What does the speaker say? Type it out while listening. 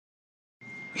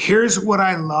Here's what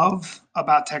I love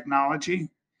about technology.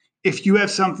 If you have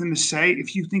something to say,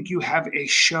 if you think you have a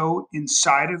show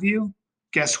inside of you,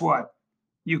 guess what?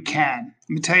 You can. Let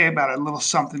me tell you about a little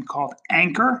something called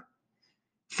Anchor.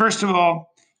 First of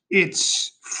all,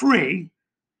 it's free.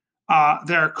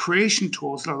 There are creation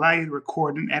tools that allow you to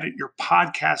record and edit your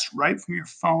podcast right from your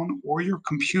phone or your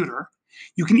computer.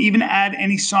 You can even add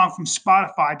any song from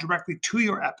Spotify directly to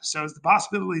your episodes. The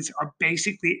possibilities are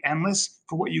basically endless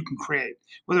for what you can create,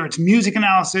 whether it's music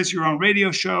analysis, your own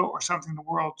radio show, or something the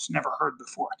world's never heard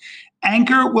before.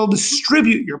 Anchor will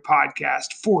distribute your podcast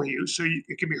for you so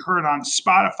it can be heard on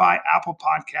Spotify, Apple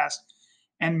Podcasts,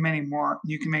 and many more.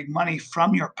 You can make money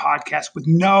from your podcast with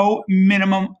no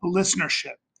minimum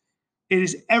listenership. It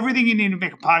is everything you need to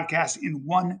make a podcast in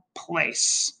one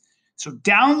place. So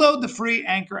download the free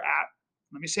Anchor app.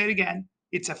 Let me say it again.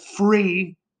 It's a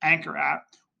free Anchor app,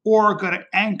 or go to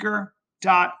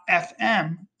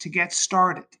anchor.fm to get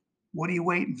started. What are you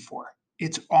waiting for?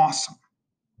 It's awesome.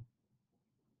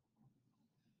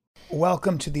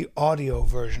 Welcome to the audio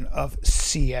version of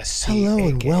CSC. Hello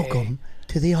and welcome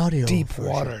to the audio Deep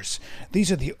version. Waters.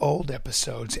 These are the old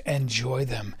episodes. Enjoy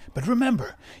them. But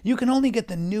remember, you can only get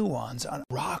the new ones on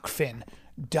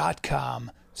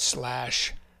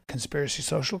rockfin.com/Conspiracy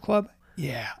Social Club.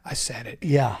 Yeah, I said it.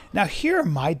 Yeah. Now, here are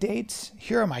my dates.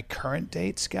 Here are my current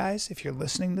dates, guys, if you're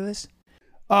listening to this.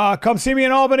 Come see me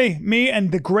in Albany. Me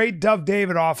and the great Dove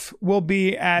Davidoff will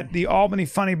be at the Albany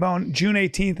Funny Bone June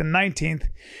 18th and 19th.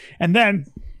 And then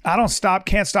I don't stop,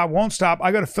 can't stop, won't stop.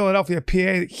 I go to Philadelphia,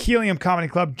 PA, Helium Comedy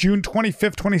Club, June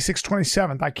 25th, 26th,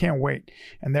 27th. I can't wait.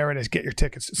 And there it is. Get your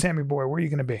tickets. Sammy boy, where are you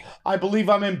going to be? I believe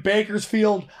I'm in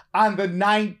Bakersfield on the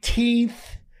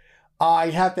 19th.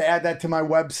 I have to add that to my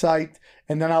website.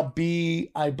 And then I'll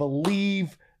be, I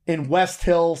believe, in West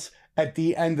Hills at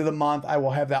the end of the month. I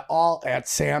will have that all at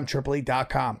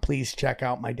samtripoli.com. Please check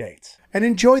out my dates. And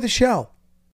enjoy the show.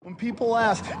 When people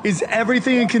ask, is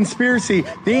everything a conspiracy?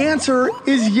 The answer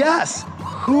is yes.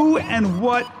 Who and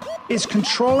what is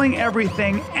controlling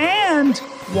everything and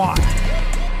why?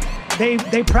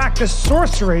 They practice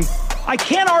sorcery. I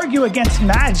can't argue against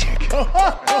magic.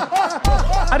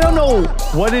 I don't know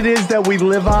what it is that we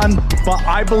live on, but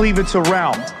I believe it's a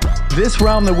realm. This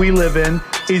realm that we live in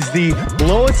is the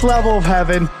lowest level of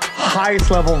heaven,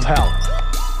 highest level of hell.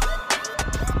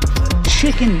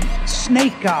 Chicken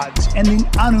snake gods and the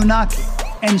Anunnaki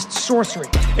and sorcery.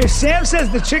 If Sam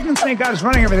says the chicken and snake god is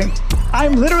running everything,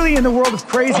 I'm literally in the world of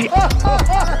crazy.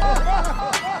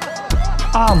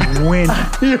 I'm winning.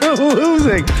 You're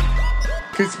losing.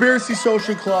 Conspiracy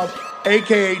Social Club,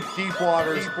 aka Deep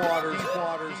Waters.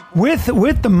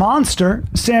 With the monster,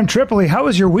 Sam Tripoli. How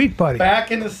was your week, buddy?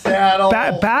 Back in the saddle.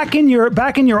 Back in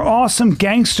your awesome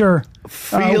gangster.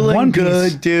 Feeling One Piece.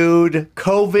 good, dude.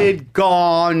 COVID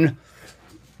gone.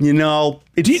 You know.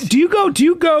 Do you go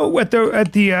at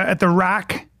the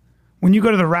rack? When you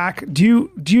go to the rack,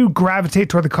 do you gravitate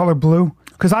toward the color blue?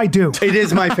 Because I do. It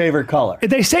is my favorite color.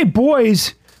 They say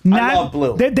boys. I love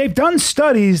blue. They've done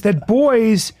studies that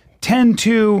boys tend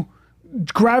to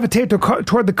gravitate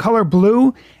toward the color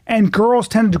blue, and girls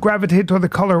tend to gravitate toward the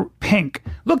color pink.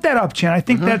 Look that up, Chan. I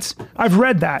think I've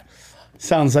read that.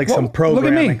 Sounds like some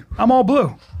programming. Look at me. I'm all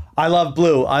blue. I love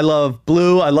blue. I'm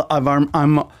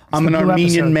an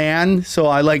Armenian man, so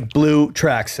I like blue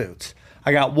tracksuits.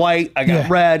 I got white. I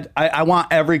got red. I want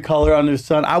every color under the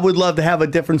sun. I would love to have a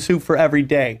different suit for every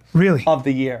day. Really? Of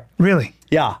the year. Really?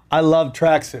 Yeah, I love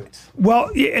tracksuits.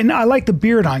 Well, and I like the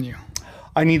beard on you.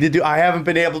 I haven't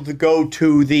been able to go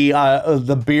to the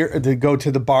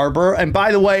barber. And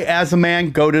by the way, as a man,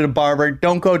 go to the barber.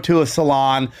 Don't go to a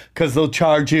salon because they'll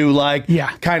charge you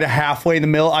kind of halfway in the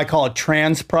middle. I call it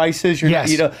trans prices. You're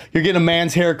getting a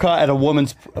man's haircut at a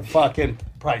woman's fucking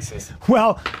prices.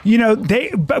 Well,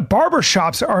 barber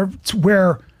shops are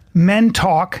where men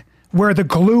talk, where the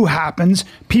glue happens,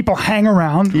 people hang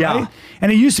around, right? And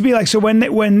it used to be like, so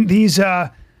when these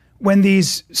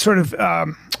sort of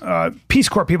Peace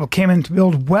Corps people came in to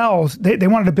build wells, they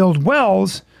wanted to build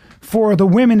wells for the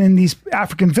women in these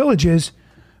African villages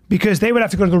because they would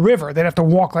have to go to the river. They'd have to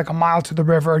walk like a mile to the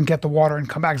river and get the water and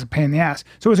come back. It's a pain in the ass.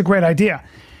 So it was a great idea.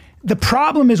 The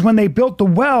problem is when they built the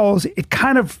wells, it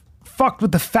kind of fucked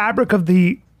with the fabric of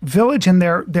the village and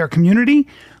their community,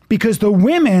 because the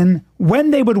women,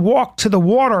 when they would walk to the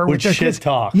water would shit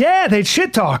talk. Yeah, they'd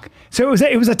shit talk. So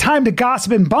it was a time to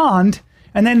gossip and bond,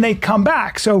 and then they'd come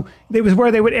back. So it was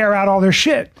where they would air out all their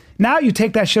shit. Now you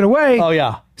take that shit away. Oh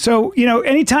yeah. So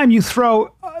anytime you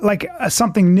throw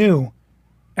something new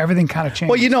everything kind of changes.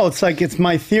 Well, you know, it's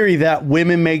my theory that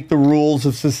women make the rules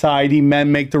of society,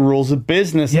 men make the rules of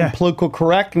business. Yeah. And political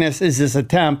correctness is this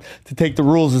attempt to take the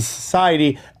rules of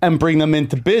society and bring them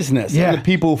into business. Yeah. And the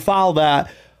people who follow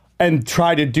that and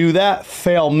try to do that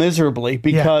fail miserably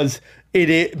because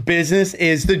business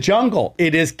is the jungle.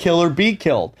 It is kill or be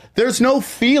killed. There's no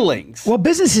feelings. Well,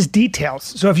 business is details.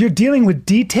 So if you're dealing with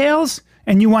details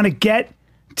and you want to get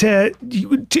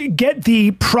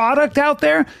the product out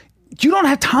there, you don't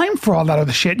have time for all that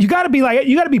other shit. You got to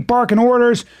be barking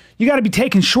orders. You got to be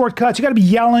taking shortcuts. You got to be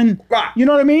yelling. Right. You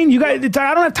know what I mean? I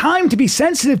don't have time to be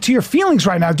sensitive to your feelings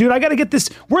right now, dude. I got to get this.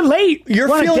 We're late. Your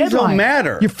We're on a feelings deadline. don't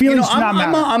matter. Your feelings do not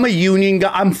matter. I'm a union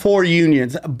guy. I'm for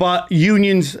unions, but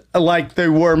unions like they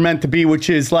were meant to be, which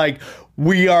is like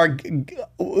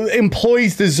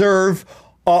employees deserve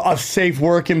a safe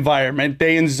work environment.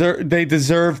 They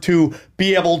deserve to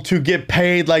be able to get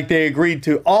paid like they agreed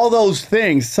to. All those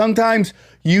things. Sometimes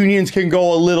unions can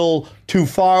go a little too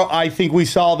far. I think we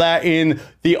saw that in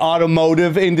the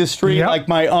automotive industry. Yep. Like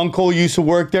my uncle used to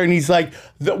work there, and he's like,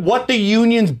 what the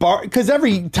unions because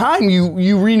every time you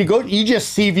renegotiate, you just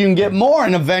see if you can get more,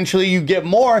 and eventually you get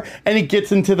more, and it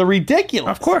gets into the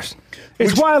ridiculous. Of course.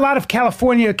 It's why a lot of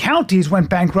California counties went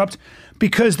bankrupt,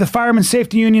 because the fireman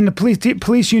safety union, the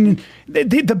police union,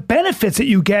 the benefits that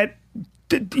you get,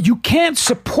 you can't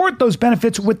support those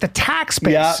benefits with the tax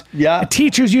base. Yeah. The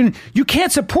teachers union, you can't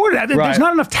support it. There's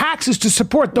not enough taxes to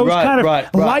support those kind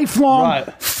of lifelong,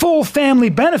 full family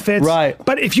benefits. Right.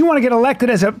 But if you want to get elected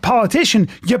as a politician,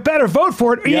 you better vote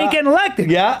for it, or you ain't getting elected.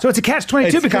 Yeah. So it's a catch-22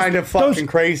 It's because kind of fucking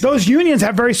crazy. Those unions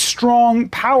have very strong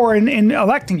power in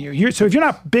electing you. So if you're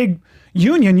not big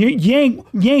union, you ain't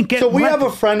getting So we elected. have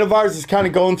a friend of ours that's kind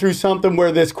of going through something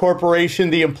where this corporation,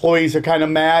 the employees are kind of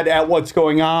mad at what's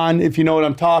going on, if you know what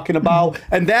I'm talking about.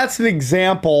 Mm-hmm. And that's an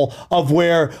example of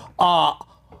where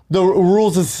the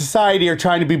rules of society are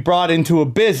trying to be brought into a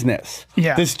business.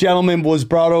 Yeah. This gentleman was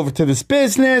brought over to this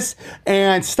business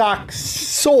and stock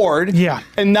soared. Yeah.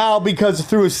 And now because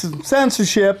through some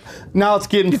censorship, now it's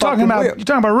getting You're fucking talking weird.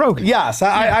 about Rogan. Yes,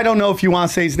 I don't know if you want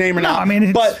to say his name or not. I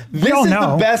mean, but we this all is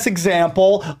know. the best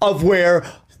example of where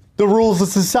the rules of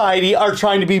society are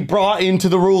trying to be brought into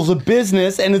the rules of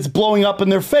business, and it's blowing up in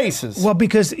their faces. Well,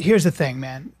 because here's the thing,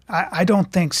 man. I don't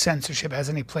think censorship has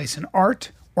any place in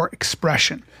art or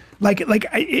expression.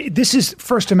 This is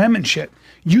First Amendment shit.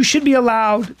 You should be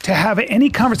allowed to have any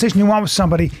conversation you want with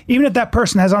somebody, even if that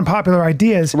person has unpopular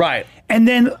ideas. Right. And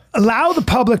then allow the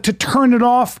public to turn it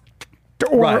off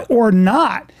or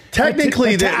not.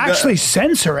 Technically, to actually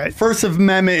censor it. First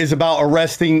Amendment is about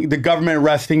the government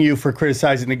arresting you for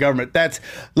criticizing the government. That's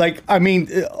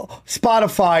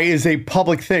Spotify is a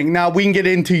public thing. Now we can get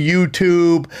into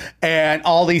YouTube and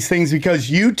all these things because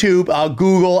YouTube,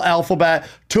 Google, Alphabet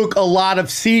took a lot of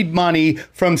seed money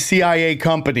from CIA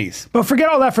companies. But forget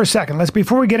all that for a second.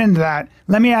 Before we get into that,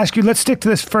 let me ask you, let's stick to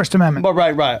this First Amendment. But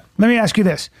right. Let me ask you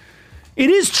this. It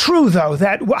is true, though,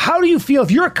 that how do you feel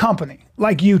if you're a company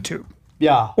like YouTube?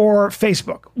 Yeah. Or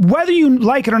Facebook, whether you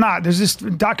like it or not? There's this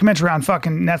documentary on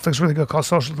fucking Netflix really good called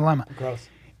Social Dilemma. Gross.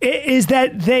 Is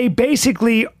that they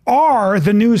basically are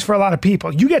the news for a lot of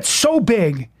people. You get so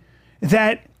big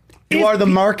that you are the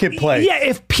marketplace. Yeah,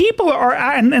 if people are,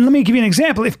 and let me give you an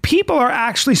example, if people are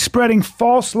actually spreading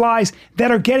false lies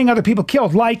that are getting other people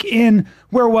killed, like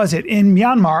where was it? In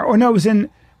Myanmar, or no, it was in,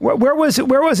 where was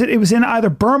it? It was in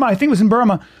either Burma, I think it was in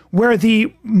Burma, where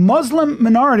the Muslim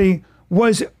minority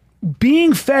was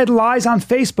being fed lies on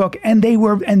Facebook, and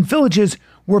villages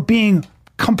were being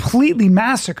completely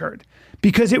massacred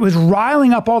because it was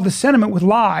riling up all the sentiment with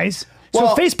lies.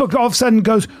 Well, so Facebook all of a sudden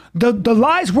goes, the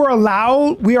lies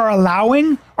we are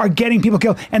allowing are getting people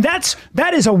killed. And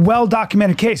that is a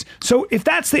well-documented case. So if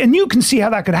and you can see how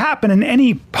that could happen in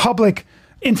any public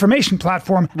information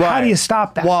platform. Right. How do you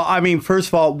stop that? Well, I mean, first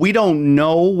of all, we don't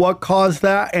know what caused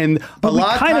that, and a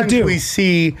lot of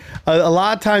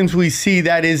times we see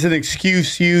that is an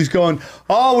excuse used, going,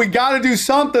 "Oh, we got to do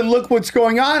something. Look what's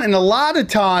going on." And a lot of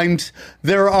times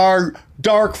there are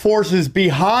dark forces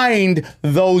behind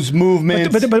those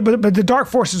movements. But the dark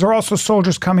forces are also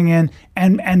soldiers coming in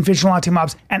and vigilante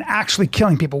mobs and actually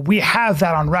killing people. We have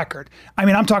that on record. I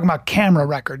mean, I'm talking about camera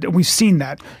record. We've seen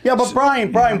that. Yeah, but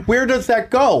Brian, where does that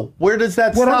go? Where does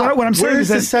that stop? What I'm saying Where's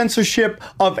the censorship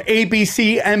of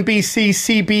ABC, NBC,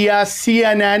 CBS,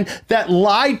 CNN that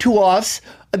lied to us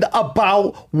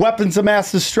about weapons of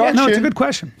mass destruction? Yeah, no, it's a good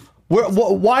question.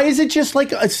 Why is it just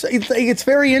like it's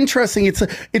very interesting?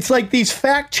 It's like these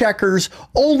fact checkers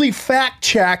only fact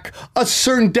check a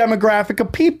certain demographic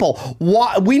of people.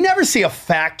 Why we never see a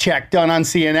fact check done on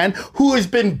CNN who has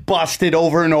been busted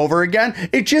over and over again?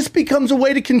 It just becomes a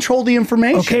way to control the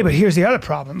information. Okay, but here's the other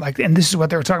problem. Like, and this is what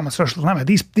they were talking about social dilemma.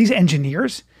 These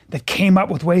engineers that came up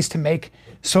with ways to make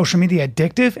social media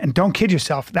addictive, and don't kid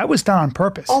yourself, that was done on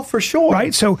purpose. Oh, for sure.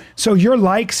 Right? So your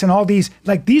likes and all these,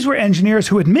 like, these were engineers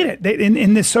who admit it.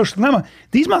 In this social dilemma,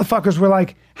 these motherfuckers were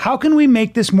like, how can we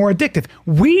make this more addictive?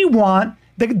 We want,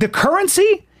 the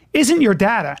currency isn't your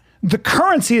data. The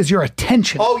currency is your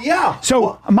attention. Oh, yeah.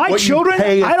 So my children,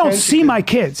 I don't see my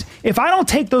kids. If I don't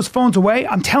take those phones away,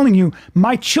 I'm telling you,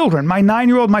 my children, my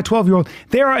 9-year-old, my 12-year-old,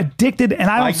 they are addicted,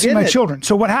 and I don't see my children.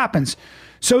 So what happens?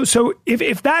 So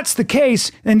if that's the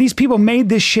case, and these people made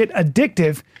this shit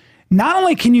addictive, not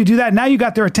only can you do that, now you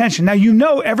got their attention. Now you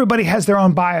know everybody has their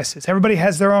own biases. Everybody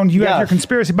has their own, you have your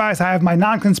conspiracy bias, I have my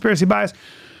non-conspiracy bias.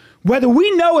 Whether we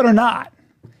know it or not,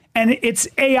 and it's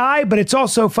AI, but it's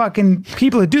also fucking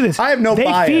people that do this. I have no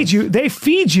bias. They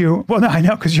feed you. Well, no, I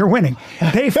know, because you're winning.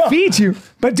 They feed you.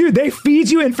 But dude, they feed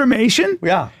you information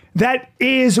that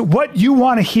is what you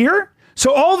want to hear.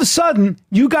 So all of a sudden,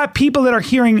 you got people that are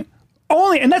hearing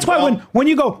only, and that's why when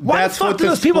you go, why the fuck do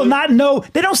those people not know?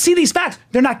 They don't see these facts.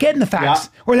 They're not getting the facts,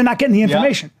 or they're not getting the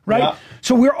information, right? Yeah.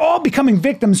 So we're all becoming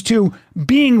victims to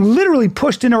being literally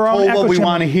pushed into our own echo what we chamber.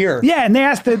 want to hear. Yeah, and they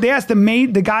asked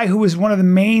the guy who was one of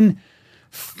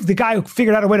the guy who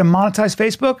figured out a way to monetize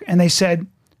Facebook, and they said,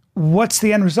 "What's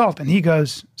the end result?" And he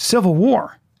goes, "Civil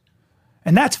war,"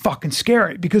 and that's fucking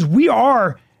scary because we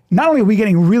are not only are we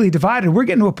getting really divided, we're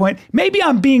getting to a point. Maybe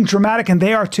I'm being dramatic, and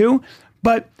they are too,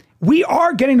 but we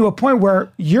are getting to a point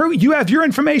where you have your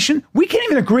information. We can't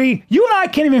even agree. You and I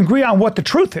can't even agree on what the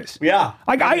truth is. Yeah.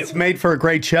 It's made for a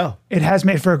great show. It has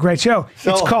made for a great show.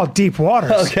 It's called Deep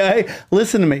Waters. Okay.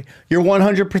 Listen to me. You're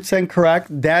 100%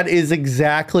 correct. That is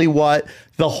exactly what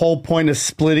the whole point of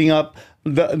splitting up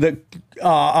the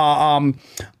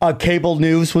cable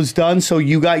news was done. So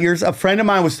you got yours. A friend of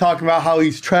mine was talking about how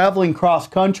he's traveling cross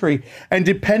country, and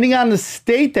depending on the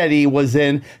state that he was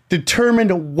in,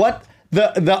 determined what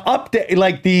the update,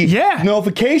 like the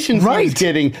notifications he was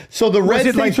getting. So the red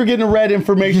states were getting the red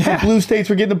information, the blue states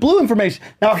were getting the blue information.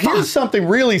 Now here's something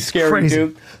really scary,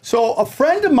 dude. So a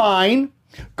friend of mine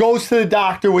goes to the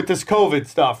doctor with this COVID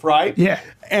stuff, right? Yeah.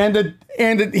 And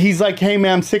he's like, "Hey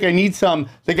man, I'm sick, I need some."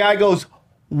 The guy goes,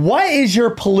 "What is your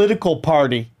political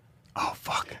party?" Oh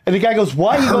fuck. And the guy goes,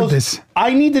 "Why?" He goes,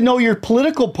 "I need to know your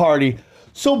political party."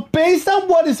 So based on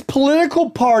what his political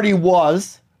party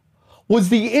was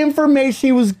the information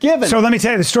he was given. So let me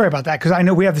tell you the story about that, because I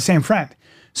know we have the same friend.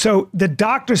 So the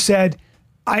doctor said,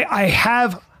 I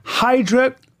have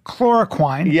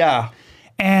hydrochloroquine. Yeah.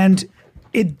 And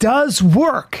it does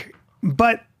work,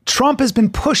 but Trump has been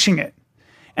pushing it.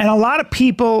 And a lot of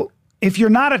people, if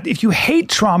you hate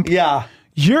Trump,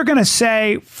 you're going to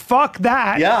say, fuck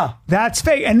that. Yeah. That's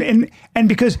fake. And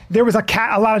because there was a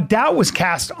lot of doubt was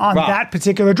cast on that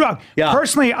particular drug. Yeah.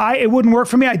 Personally, it wouldn't work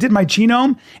for me. I did my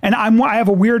genome, and I have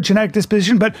a weird genetic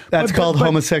disposition, but that's called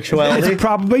homosexuality. It's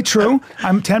probably true.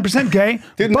 I'm 10% gay.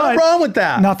 Dude, nothing wrong with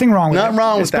that. Nothing wrong with it. Nothing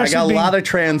wrong with that. I got a lot of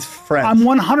trans friends. I'm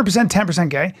 100% 10%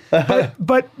 gay.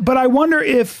 But I wonder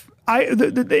if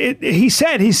he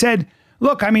said,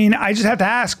 "Look, I mean, I just have to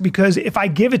ask, because if I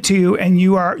give it to you and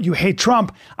you hate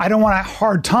Trump, I don't want a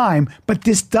hard time. But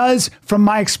this does, from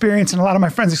my experience and a lot of my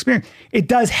friends' experience, it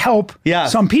does help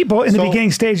some people in the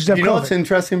beginning stages of COVID." You know what's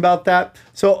interesting about that?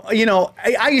 So,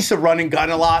 I used to run and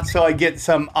gun a lot, so I get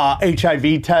some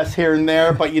HIV tests here and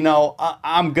there, but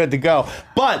I'm good to go.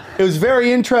 But it was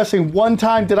very interesting. One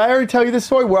time, did I already tell you this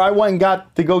story where I went and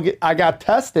I got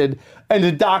tested, and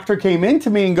the doctor came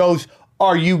into me and goes,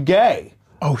 "Are you gay?"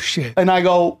 Oh, shit. And I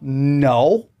go,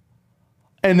 "No."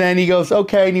 And then he goes,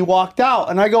 "Okay." And he walked out.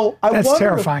 And I go, That's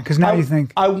terrifying, because now you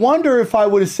think. I wonder if I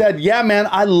would have said, "Yeah, man,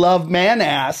 I love man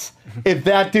ass," if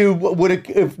that dude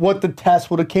if what the test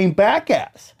would have came back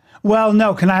as. Well,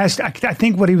 no. Can I ask? I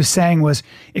think what he was saying was,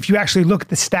 if you actually look at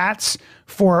the stats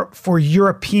for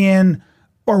European,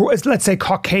 or let's say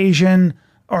Caucasian,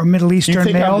 or Middle Eastern males.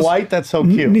 You think I'm white? That's so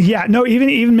cute. Yeah, no,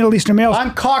 even Middle Eastern males.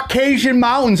 I'm Caucasian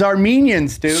mountains,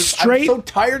 Armenians, dude. I'm so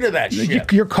tired of that shit.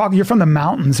 You're from the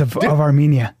mountains of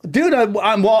Armenia. Dude,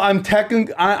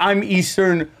 I'm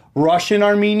Eastern Russian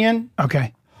Armenian.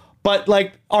 Okay. But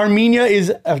like Armenia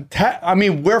is,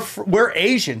 we're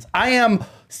Asians. I am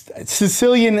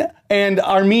Sicilian and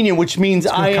Armenian, which means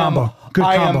I am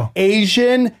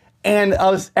Asian and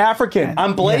African.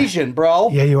 I'm Blasian,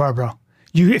 bro. Yeah, you are, bro.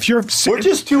 If you're We're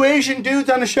just two Asian dudes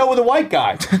on a show with a white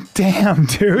guy. damn,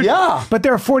 dude. Yeah. But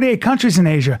there are 48 countries in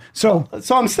Asia, so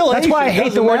So I'm still that's Asian. why I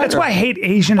hate the word. That's Doesn't why I matter. hate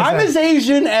Asian. I'm as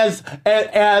Asian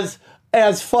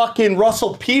as fucking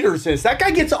Russell Peters is. That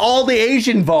guy gets all the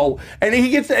Asian vote, and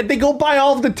they go buy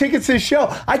all of the tickets to the show.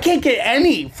 I can't get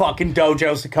any fucking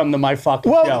dojos to come to my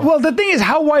fucking show. Well, the thing is,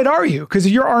 how white are you?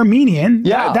 Because you're Armenian.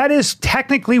 Yeah. that is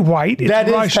technically white. It's That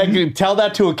is Russian. technically, tell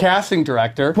that to a casting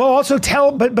director. Well, also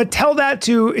tell that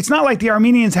to. It's not like the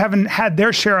Armenians haven't had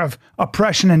their share of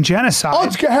oppression and genocide. Oh,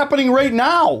 it's happening right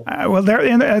now. Well,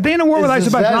 are they in a war with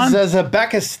Azerbaijan? There's a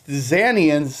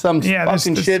Bekistani some Yeah,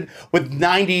 fucking there's- shit with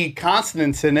 90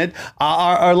 consonants in it,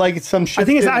 are like some shit. I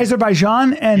think it's that-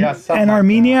 Azerbaijan Yeah, something and like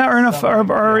Armenia that.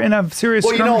 are in a serious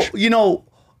Well, skirmish. you know,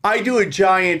 I do a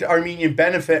giant Armenian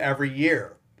benefit every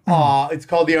year. It's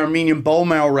called the Armenian Bone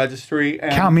Marrow Registry.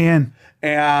 And, Count me in.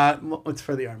 And well, it's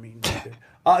for the Armenians. Dude.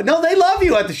 No, they love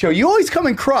you at the show. You always come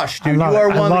and crush, dude. love You are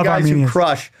it. I one of the love guys who Armenians.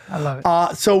 crush. I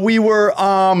love it. So we were.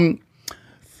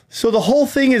 So the whole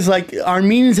thing is like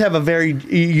Armenians have a very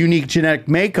unique genetic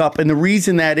makeup, and the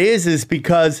reason that is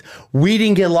because we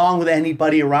didn't get along with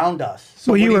anybody around us.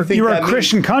 So Well, what do you think were a that means?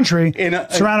 Christian country In a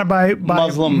surrounded by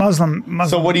Muslim.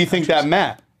 So what do you think that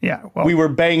meant? Yeah, well, We were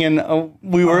banging.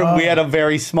 We had a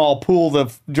very small pool to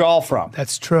draw from.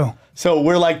 that's true. So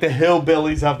we're like the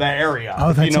hillbillies of the area. Oh,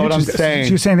 if that's you know what I'm interesting. saying?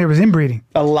 You're saying there was inbreeding.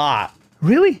 A lot.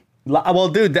 Really? Well,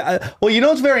 dude. Well, you know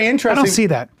what's very I interesting. don't see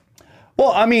that.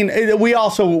 Well, I mean, we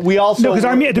also No, 'cause the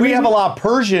we reason- have a lot of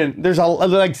Persian. There's a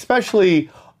like especially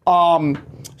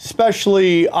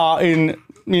in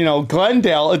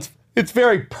Glendale. It's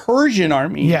very Persian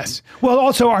Armenian. Yes. Well,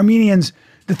 also Armenians.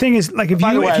 The thing is, like,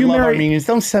 By the way, if I you love marry, Armenians.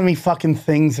 Don't send me fucking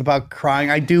things about crying.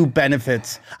 I do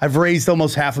benefits. I've raised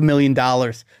almost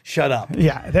 $500,000. Shut up.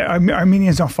 yeah,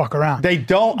 Armenians don't fuck around. They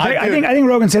don't. I think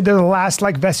Rogan said they're the last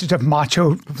like vestige of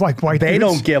macho like white. They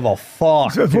dudes. don't give a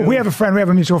fuck. We have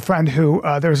a mutual friend who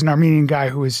there was an Armenian guy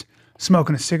who was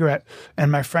smoking a cigarette,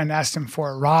 and my friend asked him for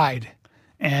a ride,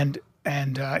 and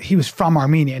he was from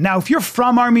Armenia. Now, if you're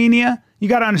from Armenia, you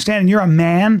got to understand, and you're a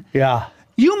man. Yeah.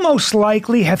 You most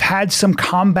likely have had some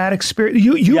combat experience.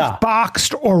 You've Yeah.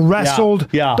 boxed or wrestled.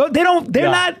 Yeah. They don't. They're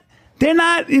Yeah. not. They're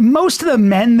not. Most of the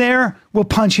men there will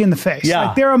punch you in the face. Yeah.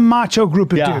 Like they're a macho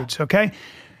group of Yeah. dudes. Okay.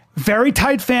 Very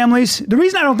tight families. The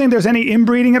reason I don't think there's any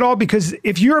inbreeding at all, because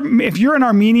if you're an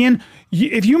Armenian,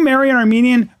 if you marry an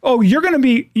Armenian, you're going to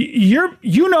be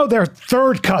their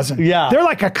third cousin. Yeah. They're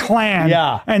like a clan.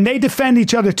 Yeah. And they defend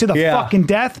each other to the Yeah. fucking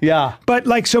death. Yeah. But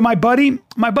like, so my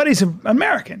buddy's an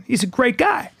American. He's a great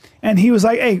guy. And he was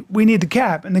like, "Hey, we need the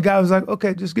cab." And the guy was like,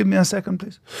 "Okay, just give me a second,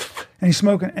 please." And he's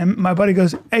smoking. And my buddy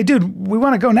goes, "Hey, dude, we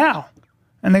want to go now."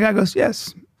 And the guy goes,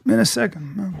 "Yes, in a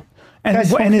second." And Guy's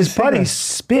smoking his a buddy cigarette.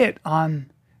 spit on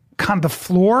kind of the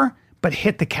floor, but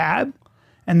hit the cab.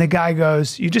 And the guy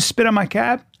goes, "You just spit on my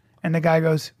cab?" And the guy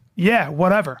goes, "Yeah,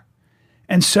 whatever."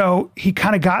 And so he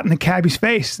kind of got in the cabbie's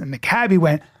face, and the cabbie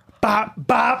went bop,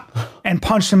 bop, and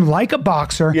punched him like a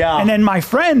boxer. Yeah. And then my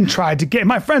friend's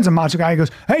a macho guy. He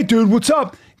goes, "Hey, dude, what's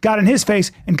up?" Got in his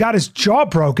face and got his jaw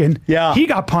broken. Yeah. He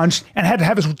got punched and had to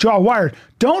have his jaw wired.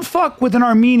 Don't fuck with an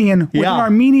Armenian with Yeah. an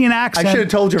Armenian accent. I should have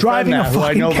told your driving friend that, a who I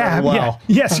fucking know cab. very well.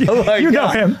 Yeah. Yes, Like, you know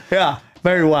yeah. him. Yeah,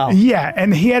 very well. Yeah,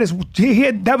 and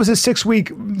that was a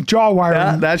 6-week jaw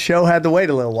wiring. That show had to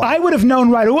wait a little while. I would have known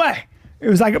right away. It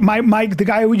was like the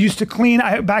guy who used to clean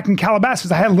back in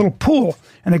Calabasas. I had a little pool,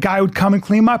 and the guy would come and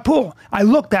clean my pool. I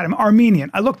looked at him, Armenian.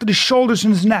 I looked at his shoulders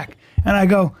and his neck, and I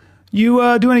go,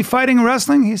 "You do any fighting or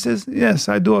wrestling?" He says, "Yes,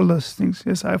 I do all those things.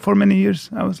 Yes, for many years."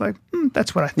 I was like,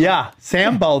 "That's what I thought." Yeah,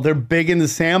 Sambo. They're big into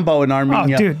Sambo in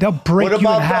Armenia. Oh, dude, they'll break What you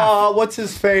in about half. what's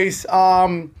his face?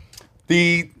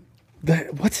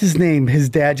 What's his name? His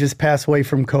dad just passed away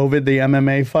from COVID. The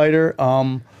MMA fighter.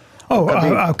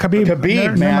 Khabib.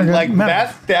 Khabib, man. Like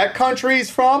that country he's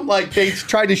from. Like they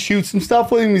tried to shoot some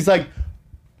stuff with him. He's like,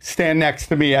 stand next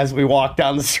to me as we walk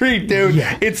down the street, dude.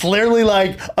 Yeah. It's literally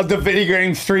like the video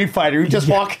game Street Fighter. You just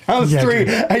walk down the Yeah, street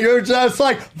dude. and you're just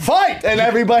like, fight! And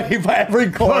everybody by every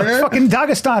corner. Fucking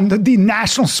Dagestan, the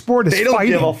national sport is They don't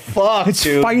fighting. give a fuck, It's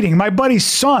dude. fighting. My buddy's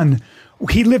son,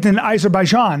 he lived in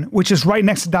Azerbaijan, which is right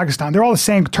next to Dagestan. They're all the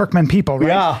same Turkmen people, right?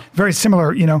 Yeah. Very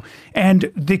similar,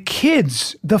 And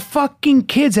the fucking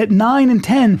kids at 9 and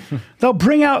 10, they'll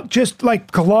bring out just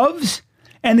like gloves.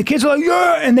 And the kids are like,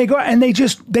 "Yeah," and they go and they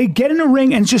get in the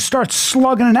ring and just start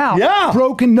slugging it out. Yeah.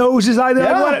 Broken noses, either.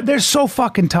 Yeah. They're so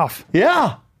fucking tough.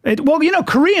 Yeah. Well,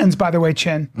 Koreans, by the way,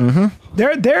 Chin,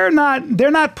 they're not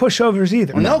pushovers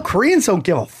either. No, Koreans don't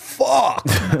give a fuck.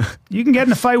 You can get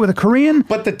in a fight with a Korean.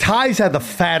 But the Thais have the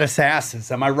fattest asses.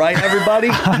 Am I right, everybody?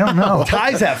 I don't know.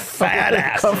 Thais have fat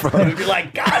asses. You'd be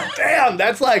like, God damn,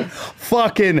 that's like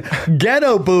fucking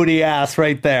ghetto booty ass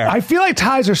right there. I feel like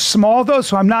Thais are small though,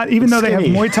 so I'm not. Even though they have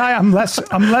Skinny. Muay Thai, I'm less.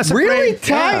 Really, afraid.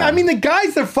 Thai? Yeah. I mean, the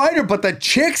guys are fighter, but the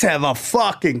chicks have a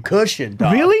fucking cushion,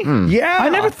 dog. Really? Yeah. I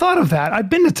never thought of that. I've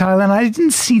been to Thailand. I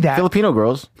didn't see that. Filipino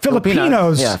girls.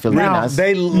 Filipinos. Yeah, Filipinas.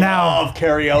 They love Now-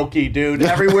 karaoke, dude.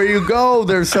 Everywhere you go,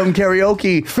 there's some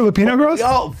karaoke. Filipino girls?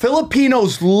 Oh,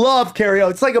 Filipinos love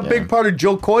karaoke. It's like a big part of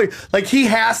Joe Coy. Like, he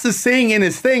has to sing in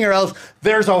his thing or else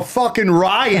there's a fucking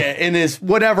riot in his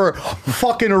whatever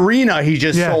fucking arena he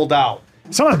just Yeah. sold out.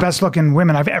 Some of the best looking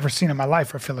women I've ever seen in my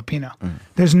life are Filipino.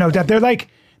 There's no doubt. They're like.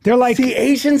 See,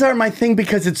 Asians aren't my thing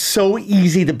because it's so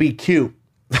easy to be cute.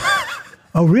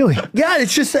 Oh, really? Yeah,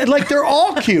 it's just like they're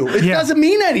all cute. It Yeah. doesn't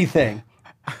mean anything.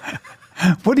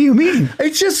 What do you mean?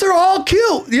 It's just they're all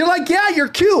cute. You're like, yeah, you're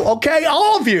cute, okay?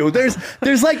 All of you. There's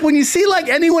like when you see like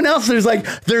anyone else, there's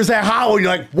a how and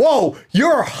you're like, whoa,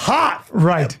 you're hot.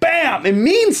 Right. Bam. It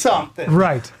means something.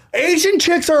 Right. Asian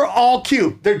chicks are all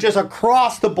cute. They're just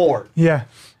across the board. Yeah.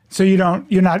 So you're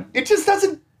not. It just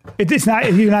doesn't. It's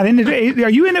not. You're not into. Are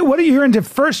you into? What are you into?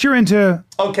 First, you're into.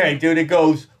 Okay, dude, it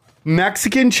goes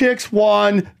Mexican chicks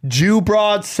 1, Jew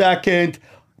broad 2nd,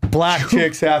 black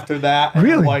chicks after that. and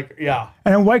Really? White, yeah.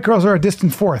 And then white girls are a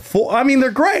distant fourth. Well, I mean, they're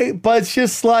great, but it's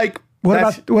just like. What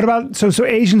about? So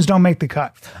Asians don't make the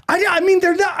cut. I mean,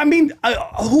 they're not. I mean,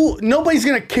 nobody's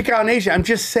gonna kick out an Asian. I'm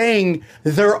just saying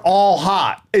they're all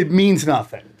hot. It means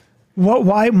nothing. What?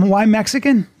 Why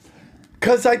Mexican?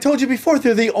 Because I told you before,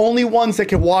 they're the only ones that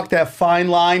can walk that fine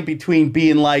line between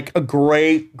being like a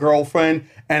great girlfriend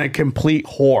and a complete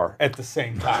whore at the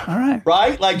same time. All right.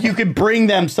 Right? Like you could bring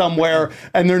them somewhere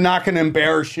and they're not going to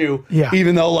embarrass you. Yeah.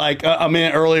 Even though like a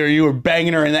minute earlier you were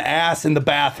banging her in the ass in the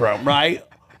bathroom, right?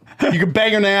 You could bang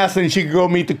her in the ass and she could go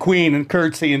meet the queen and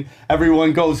curtsy and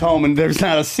everyone goes home and there's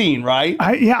not a scene, right? All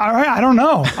right. I don't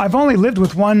know. I've only lived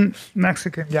with one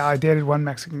Mexican. Yeah, I dated one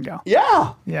Mexican gal.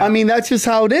 Yeah. Yeah. I mean, that's just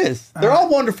how it is. They're all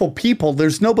wonderful people.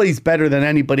 There's nobody's better than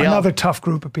anybody else. Another tough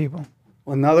group of people.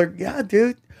 Yeah,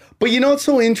 dude. But you know what's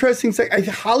so interesting? It's like,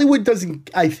 Hollywood doesn't,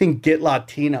 I think, get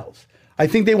Latinos. I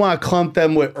think they want to clump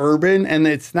them with urban, and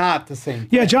it's not the same thing.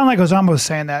 Yeah, John Leguizamo was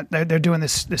saying that they're doing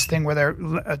this thing where they're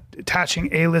attaching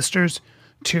A-listers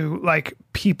to like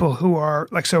people who are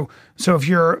like so if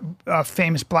you're a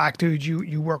famous black dude,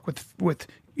 you work with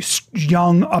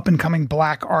young up and coming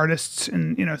black artists,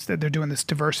 and they're doing this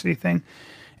diversity thing.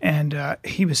 And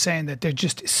he was saying that there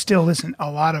just still isn't a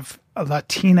lot of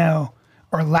Latino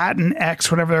or Latin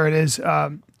X, whatever it is,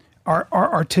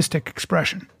 artistic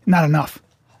expression. Not enough.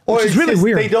 Or Which is it's really just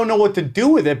weird. They don't know what to do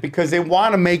with it because they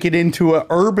want to make it into an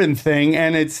urban thing,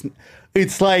 and it's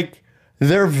like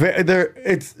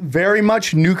it's very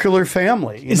much nuclear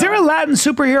family. Is there a Latin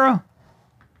superhero?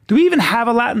 Do we even have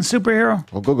a Latin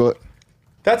superhero? We'll Google it.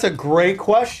 That's a great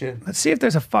question. Let's see if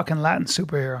there's a fucking Latin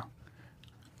superhero.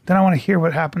 Then I want to hear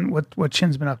what happened, what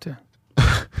Chin's been up to.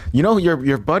 You know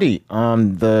your buddy,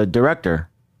 the director.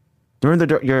 Remember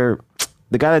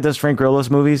the guy that does Frank Grillo's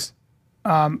movies?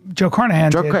 Joe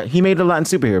Carnahan did. He made a Latin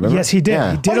superhero. Remember? Yes, he did.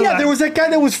 Yeah. He did. Oh yeah, there was that guy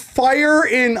that was fire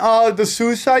in the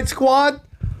Suicide Squad.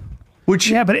 Which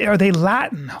Yeah, but are they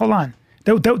Latin? Hold on.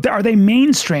 Are they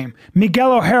mainstream?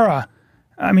 Miguel O'Hara.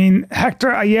 I mean, Hector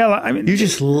Ayala. I mean,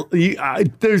 there's We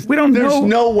don't know.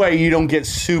 no way you don't get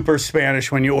super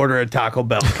Spanish when you order a Taco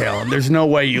Bell, Kalen. There's no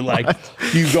way you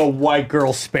you go white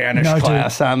girl Spanish No, dude.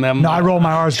 class on them. No, I roll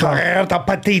my R's, dog.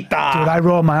 Dude, I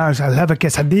roll my R's. I love a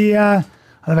quesadilla.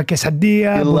 I love a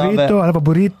quesadilla, You love burrito. it. I love a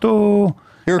burrito.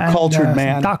 You're a and, cultured some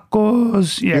man.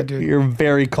 Tacos. Yeah, dude. You're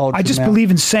very cultured. I just man. believe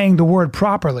in saying the word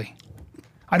properly.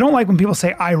 I don't like when people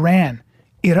say Iran,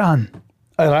 Iran,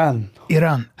 Iran.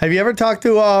 Iran. Have you ever talked to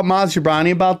Maz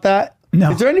Jobrani about that?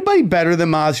 No. Is there anybody better than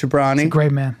Maz Jobrani?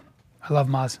 Great man. I love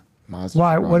Maz. Maz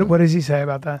Why? Jobrani. What does he say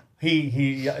about that?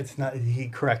 It's not. He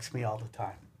corrects me all the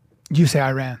time. You say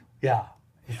Iran. Yeah.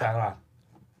 It's Iran.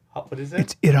 What is it?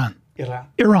 It's Iran. Iran.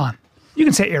 Iran. You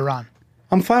can say Iran.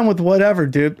 I'm fine with whatever,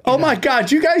 dude. Oh my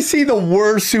God, you guys see the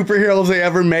worst superheroes they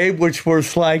ever made, which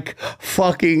was like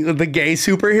fucking the gay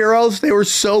superheroes? They were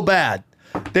so bad.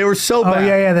 They were so Oh bad.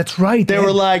 yeah, that's right. They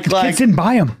were like- kids didn't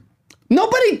buy them.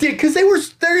 Nobody did because they were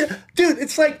there. Dude,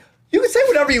 it's like you can say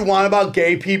whatever you want about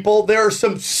gay people. There are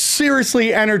some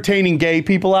seriously entertaining gay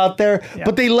people out there,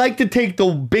 but they like to take the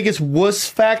biggest wuss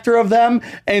factor of them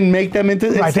and make them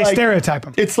into Right, it's they like- stereotype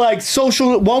them. It's like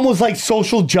social. One was like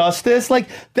social justice. Like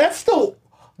that's the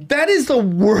That is the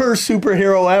worst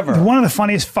superhero ever. One of the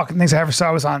funniest fucking things I ever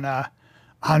saw was on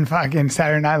fucking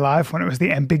Saturday Night Live when it was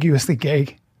the ambiguously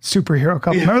gay superhero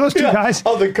couple. Remember those two guys?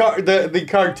 Oh, the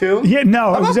cartoon? Yeah,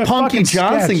 no, it was a Punky fucking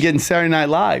Johnson sketch. getting Saturday Night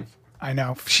Live. I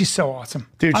know. She's so awesome.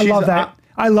 Dude, I love that.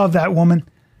 I love that woman.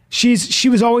 She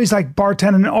was always like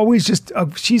bartending and always just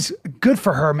she's good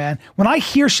for her, man. When I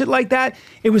hear shit like that,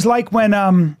 it was like when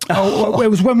it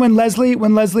was when Leslie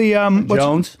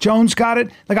Jones got it.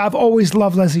 Like I've always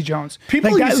loved Leslie Jones.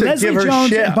 People like used to Leslie give her Jones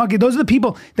shit. and Punky, those are the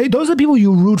people. Those are the people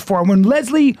you root for. When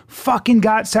Leslie fucking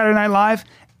got Saturday Night Live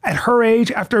at her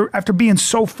age, after being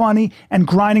so funny and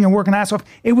grinding and working ass off,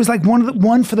 it was like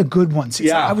one for the good ones.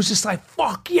 It's like, I was just like,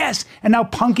 fuck yes. And now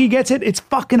Punky gets it. It's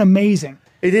fucking amazing.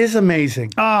 It is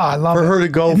amazing. Oh, I love it. For her to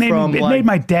go it made from me, it like, made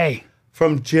my day.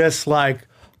 From just like,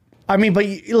 I mean, but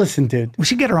listen, dude, We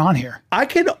should get her on here. I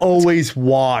can always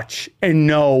watch and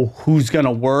know who's going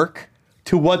to work.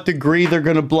 To what degree they're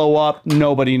going to blow up,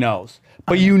 nobody knows.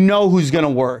 But you know who's going to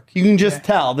work. You can just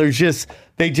tell. They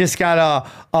just got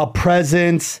a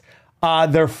presence.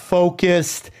 They're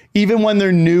focused. Even when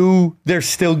they're new, they're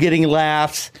still getting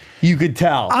laughs. You could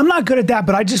tell. I'm not good at that,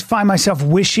 but I just find myself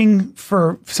wishing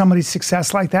for somebody's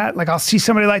success like that. Like I'll see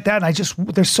somebody like that, and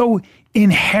they're so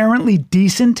inherently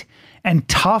decent and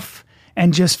tough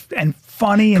and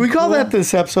funny. Can we call that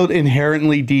this episode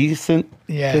Inherently Decent?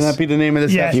 Yes. Can that be the name of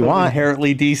this Yes. episode? You want.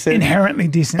 Inherently Decent? inherently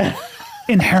decent?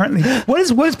 Inherently. What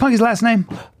is Punky's last name?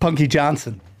 Punky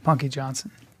Johnson. Punky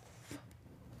Johnson.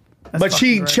 But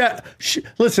fucking great.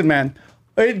 listen, man,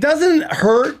 it doesn't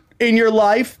hurt in your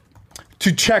life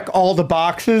to check all the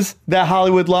boxes that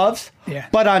Hollywood loves. Yeah.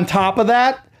 But on top of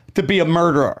that, to be a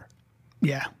murderer.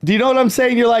 Yeah. Do you know what I'm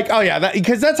saying? You're like, oh yeah,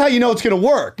 because that's how you know it's gonna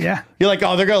work. Yeah. You're like,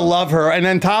 oh, they're gonna love her, and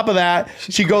then top of that,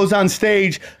 she goes on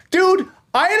stage, dude.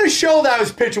 I had a show that I was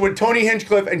pitching with Tony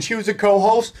Hinchcliffe, and she was a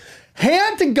co-host.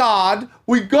 Hand to God,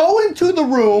 we go into the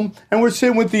room, and we're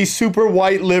sitting with these super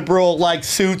white liberal like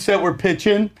suits that we're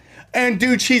pitching. And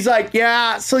dude, she's like,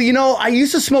 yeah, so you know, I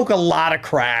used to smoke a lot of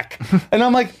crack. And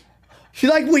I'm like, she's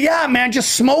like, well, yeah, man,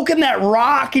 just smoking that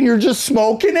rock and you're just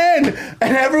smoking in.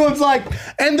 And everyone's like,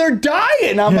 and they're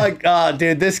dying. I'm like,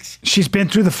 dude, this. She's been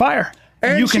through the fire.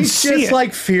 And you can she's see just it.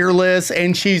 like fearless,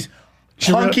 and she's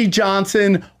Punky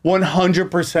Johnson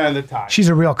 100% of the time. She's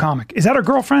a real comic. Is that her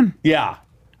girlfriend? Yeah.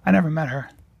 I never met her.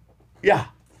 Yeah.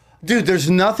 Dude, there's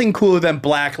nothing cooler than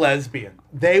black lesbian.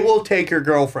 They will take your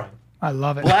girlfriend. I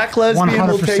love it. Black lesbian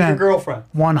will take your girlfriend.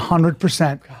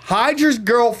 100%. Hide your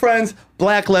girlfriends.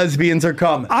 Black lesbians are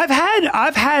coming. I've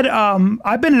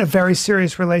been in a very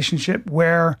serious relationship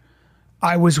where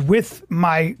I was with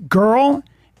my girl,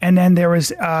 and then there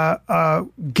was a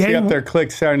gay. See up there,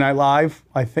 click Saturday Night Live.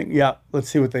 I think, yeah. Let's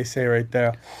see what they say right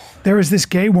there. There was this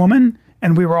gay woman,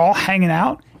 and we were all hanging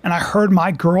out, and I heard my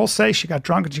girl say, she got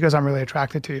drunk, and she goes, "I'm really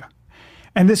attracted to you."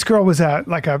 And this girl was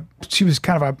she was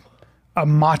kind of a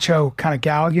macho kind of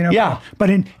gal, you know? Yeah. But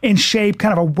in shape,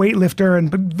 kind of a weightlifter, and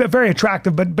but very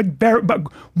attractive, but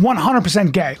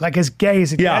 100% gay, like as gay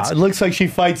as it Yeah, gets. it looks like she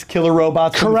fights killer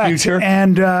robots in the Correct. future.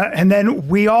 And then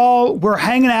we all were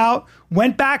hanging out,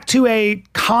 went back to a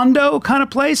condo kind of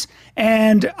place,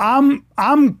 and I'm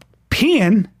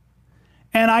peeing,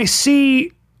 and I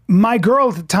see my girl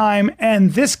at the time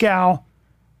and this gal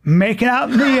making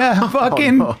out in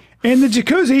the in the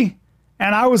jacuzzi,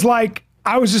 and I was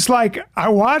just like, I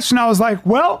watched and I was like,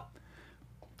 well,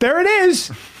 there it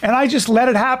is. And I just let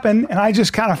it happen, and I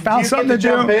just kind of found you something get to to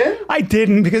jump do. in? I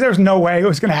didn't, because there was no way it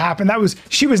was going to happen.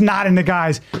 She was not into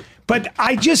guys. But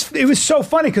it was so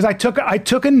funny because I took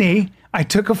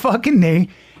a fucking knee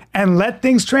and let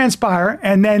things transpire,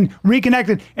 and then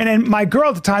reconnected. And then my girl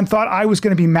at the time thought I was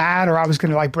going to be mad, or I was going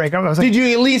to like break up. I was like, Did you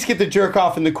at least get the jerk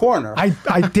off in the corner? I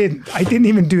didn't. I didn't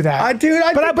even do that. I think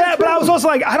But that's I was also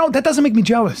like, that doesn't make me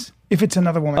jealous if it's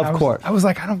another woman. Of course. I was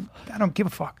like, I don't give a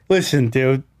fuck. Listen,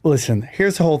 dude. Listen,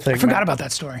 here's the whole thing. I forgot about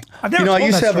that story. I've never You know, I told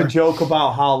used to that have a story. joke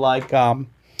about how like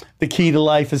the key to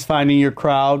life is finding your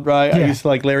crowd, right? I Yeah. used to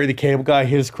like Larry the Cable Guy,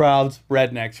 his crowd's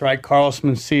rednecks, right? Carlos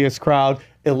Mencia's crowd,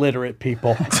 illiterate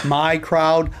people. My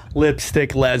crowd,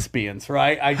 lipstick lesbians,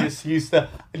 right? I just used to.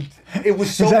 It was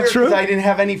so Is that weird true? because I didn't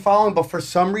have any following, but for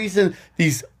some reason,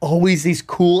 these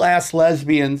cool ass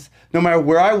lesbians, no matter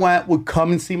where I went, would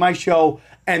come and see my show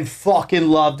and fucking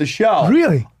love the show.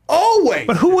 Really? Always.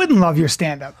 But who wouldn't love your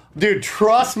stand-up? Dude,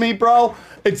 trust me, bro.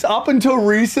 It's up until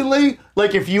recently,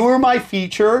 like if you were my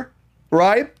feature,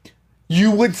 right?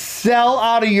 You would sell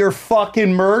out of your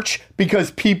fucking merch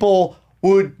because people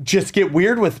would just get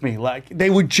weird with me. Like they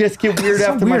would just get weird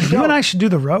So after my weird. show. You and I should do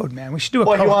the road, man. We should do a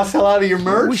What, you want to sell out of your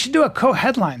merch? we should do a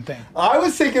co-headline thing. I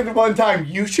was thinking one time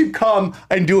you should come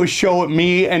and do a show with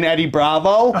me and Eddie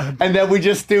Bravo, and then we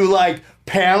just do like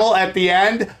panel at the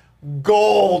end.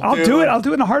 Gold. I'll dude. do it. I'll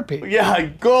do it in a heartbeat. Yeah,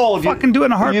 gold. Fucking do it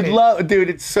in a heartbeat. You'd love, dude.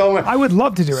 It's so. I would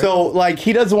love to do it. So like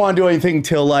he doesn't want to do anything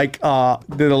till like the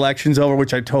election's over,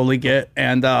 which I totally get.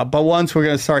 And but once we're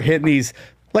gonna start hitting these,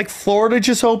 like Florida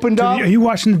just opened up. Are you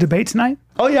watching the debate tonight?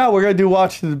 Oh yeah, we're gonna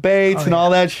watch the debates and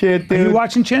all that shit, dude. Are you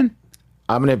watching, Chin?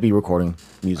 I'm gonna be recording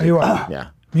music. Are you are? Yeah.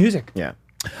 Music. Yeah.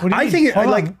 What do you I mean? think Hold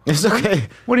like on. It's okay.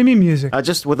 What do you mean music?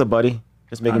 Just with a buddy,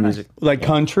 just making music.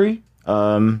 country.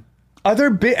 Are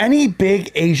there any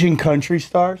big Asian country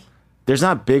stars? There's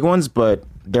not big ones, but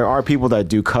there are people that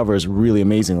do covers really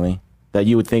amazingly that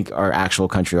you would think are actual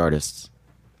country artists.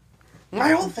 My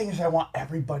whole thing is I want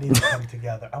everybody to come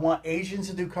together. I want Asians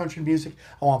to do country music.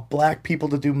 I want black people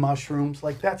to do mushrooms.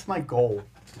 Like that's my goal.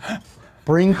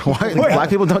 Bring people Why? together. Black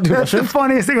people don't do That's the mushrooms?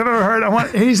 funniest thing I've ever heard. I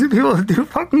want Asian people to do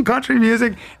fucking country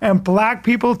music and black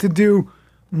people to do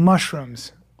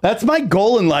mushrooms. That's my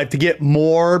goal in life, to get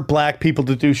more black people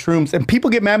to do shrooms. And people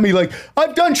get mad at me like,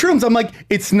 I've done shrooms. I'm like,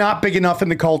 it's not big enough in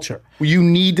the culture. You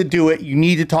need to do it. You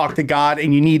need to talk to God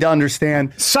and you need to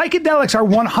understand. Psychedelics are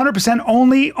 100%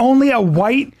 only a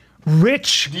white,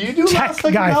 rich Do you do tech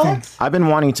psychedelics? guy thing. I've been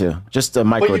wanting to. Just a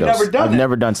microdose. never done I've it.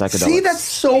 never done psychedelics. See, that's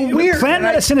so weird. Plant And I-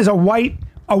 medicine is a white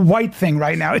thing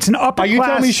right now. It's an upper Are you class.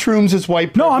 telling me shrooms is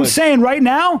white No, I'm privilege? saying right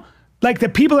now, like the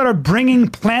people that are bringing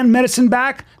plant medicine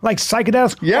back, like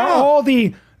psychedelics, Yeah. are all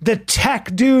the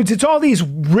tech dudes. It's all these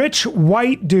rich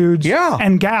white dudes Yeah.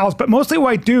 and gals, but mostly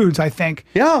white dudes, I think.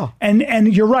 Yeah.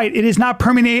 And you're right. It is not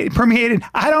permeated.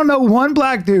 I don't know one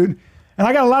black dude, and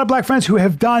I got a lot of black friends who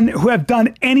have done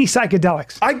any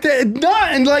psychedelics. I did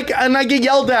not, and I get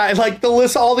yelled at. Like they'll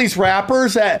list all these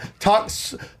rappers that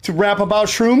to rap about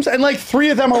shrooms, and like 3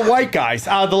 of them are white guys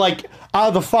out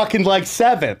of the fucking like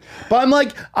 7. But I'm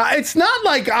like, it's not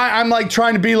like I'm like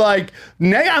trying to be like,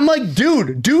 I'm like,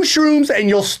 dude, do shrooms and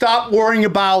you'll stop worrying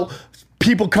about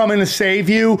people coming to save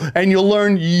you, and you'll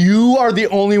learn you are the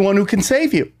only one who can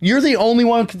save you. You're the only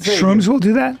one who can save you. Shrooms will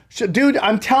do that. Dude,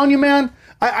 I'm telling you, man.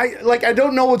 I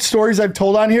don't know what stories I've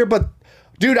told on here, but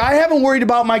dude, I haven't worried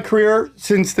about my career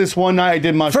since this one night I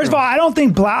did mushrooms. First of all, I don't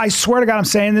think black. I swear to God, I'm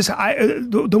saying this.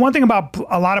 The one thing about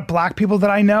a lot of black people that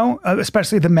I know,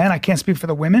 especially the men, I can't speak for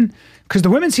the women, because the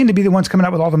women seem to be the ones coming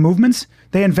up with all the movements.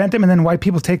 They invent them, and then white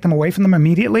people take them away from them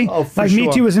immediately. Oh, for like Me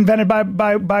sure. Too was invented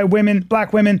by women,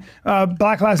 black women.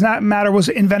 Black Lives Matter was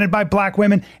invented by black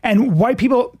women, and white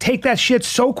people take that shit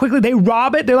so quickly. They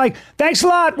rob it. They're like, "Thanks a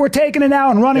lot, we're taking it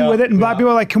now and running Yeah, with it." And black yeah,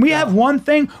 people are like, "Can we have one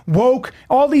thing?" Woke.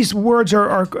 All these words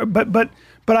are but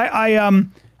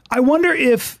I wonder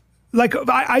if, like,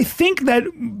 I think that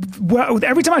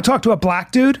every time I talk to a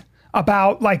black dude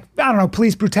about, like, I don't know,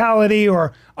 police brutality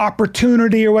or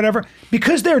opportunity or whatever,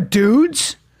 because they're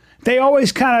dudes, they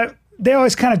always kind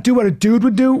of do what a dude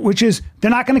would do, which is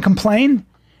they're not going to complain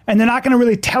and they're not going to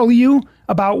really tell you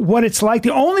about what it's like.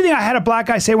 The only thing I had a black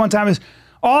guy say one time is,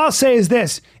 all I'll say is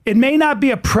this: it may not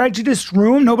be a prejudiced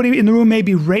room. Nobody in the room may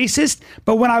be racist,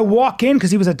 but when I walk in,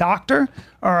 because he was a doctor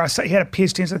or he had a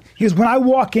PhD, and stuff, he goes, when I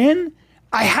walk in,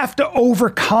 I have to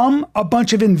overcome a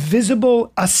bunch of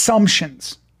invisible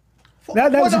assumptions.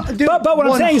 That was, Dude, but what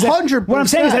I'm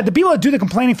saying is that the people that do the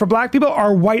complaining for black people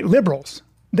are white liberals.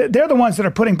 They're the ones that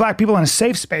are putting black people in a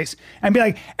safe space and be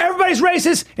like, everybody's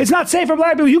racist. It's not safe for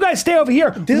black people. You guys stay over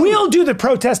here. We'll do the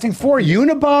protesting for you.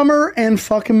 Unabomber and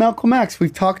fucking Malcolm X.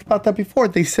 We've talked about that before.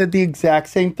 They said the exact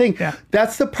same thing. Yeah.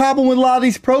 That's the problem with a lot of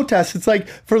these protests. It's like,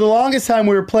 for the longest time,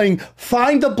 we were playing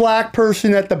find the black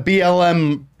person at the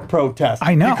BLM protest.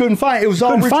 I know. You couldn't find it. It was all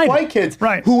Couldn't rich find white it. kids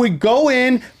Right. who would go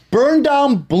in, burn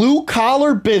down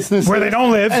blue-collar businesses. Where they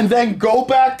don't live. And then go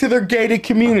back to their gated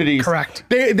communities. Correct.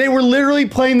 They were literally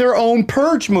playing their own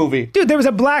Purge movie. Dude, there was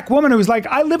a black woman who was like,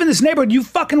 I live in this neighborhood. You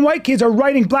fucking white kids are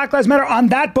writing Black Lives Matter on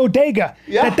that bodega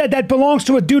Yeah. that belongs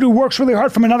to a dude who works really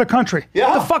hard from another country.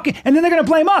 Yeah. The fucking, and then they're going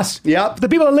to blame us. Yep. The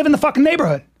people that live in the fucking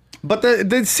neighborhood. But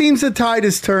it seems the tide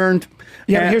has turned.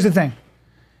 Yeah, but And- here's the thing.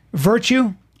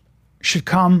 Virtue should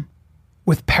come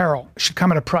with peril. It should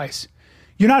come at a price.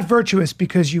 You're not virtuous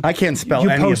because you I can't spell you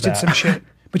any of posted that. some shit.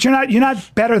 But you're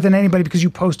not better than anybody because you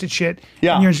posted shit.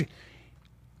 Yeah. And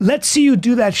let's see you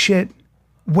do that shit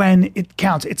when it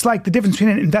counts. It's like the difference between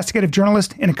an investigative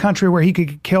journalist in a country where he could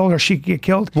get killed or she could get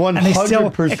killed, and they still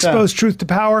 100%. expose truth to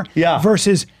power, Yeah.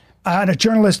 versus a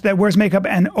journalist that wears makeup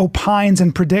and opines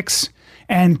and predicts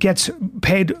and gets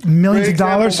paid millions Great of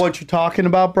dollars. example of what you're talking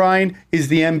about, Brian, is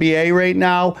the NBA right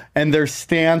now and their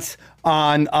stance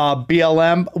on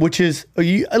BLM, which is,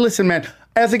 listen, man,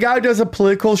 as a guy who does a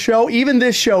political show, even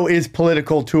this show is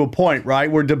political to a point,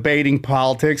 right? We're debating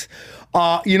politics.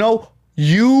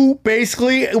 You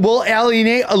basically will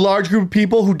alienate a large group of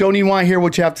people who don't even want to hear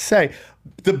what you have to say.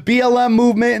 The BLM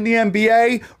movement in the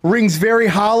NBA rings very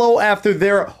hollow after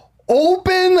their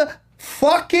open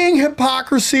fucking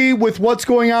hypocrisy with what's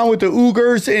going on with the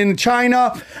Uyghurs in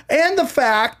China and the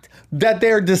fact that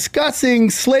they're discussing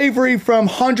slavery from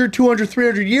 100, 200,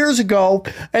 300 years ago,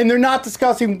 and they're not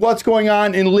discussing what's going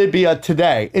on in Libya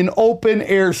today in open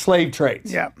air slave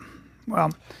trades. Yeah.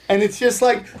 Well, and it's just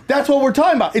like, that's what we're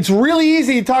talking about. It's really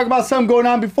easy to talk about something going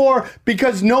on before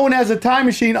because no one has a time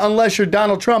machine unless you're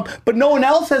Donald Trump, but no one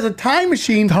else has a time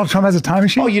machine. Donald Trump has a time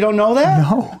machine? Oh, you don't know that?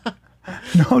 No.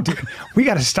 No, dude. We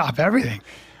got to stop everything.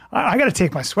 I got to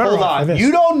take my sweater Hold off for on. this.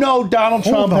 You don't know Donald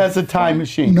Trump the has a time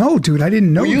machine. No, dude. I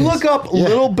didn't know You this. look up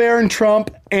Little Baron Trump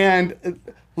and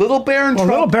Little Baron Well,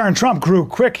 Trump. little Baron Trump grew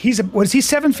quick. What is he,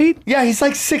 7 feet? Yeah, he's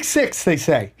like 6'6", they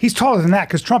say. He's taller than that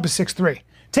because Trump is 6'3".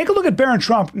 Take a look at Baron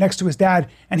Trump next to his dad,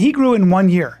 and he grew in 1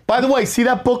 year. By the way, see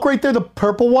that book right there, the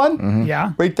purple one? Mm-hmm.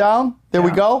 Yeah. Right down? There we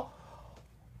Yeah. go.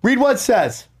 Read what it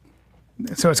says.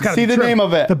 So it's got See the name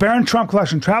of it. The Baron Trump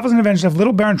Collection: Travels and Adventures of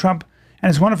Little Baron Trump and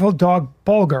his wonderful dog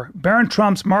Bulger. Baron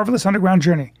Trump's marvelous underground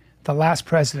journey. The last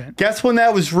president. Guess when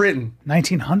that was written?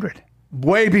 1900.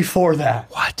 Way before that.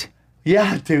 What?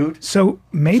 Yeah, dude. So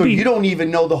maybe So you don't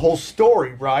even know the whole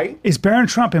story, right? is Baron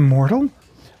Trump immortal?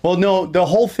 Well, no, the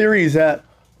whole theory is that,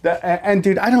 and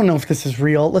dude, I don't know if this is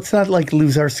real. Let's not like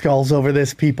lose our skulls over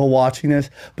this, people watching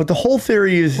this. But the whole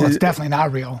theory is, Well, it's definitely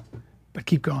not real. But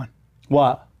keep going.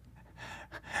 what?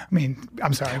 I mean,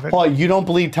 I'm sorry, but Paul, you don't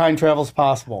believe time travel is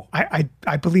possible.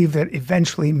 I believe that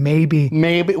eventually, maybe,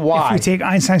 Maybe. Why? if we take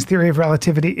Einstein's theory of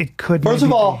relativity, it could. First of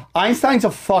maybe all, Einstein's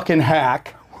a fucking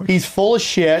hack. He's full of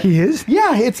shit. He is?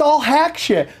 Yeah, it's all hack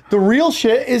shit. The real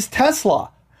shit is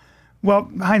Tesla. well,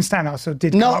 Einstein also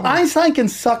did. No, come up with- Einstein can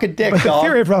suck a dick, But the dog.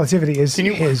 theory of relativity is Can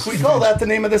his. we call that the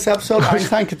name of this episode?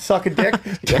 Einstein could suck a dick?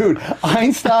 Dude,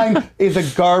 Einstein is a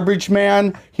garbage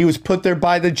man. He was put there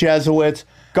by the Jesuits.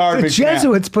 The Garbage man.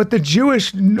 Jesuits put the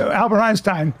Jewish Albert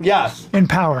Einstein Yes. in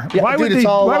power. Yeah, why dude, would it's they?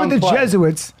 all Why would on the play.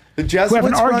 Jesuits? The who have Jesuits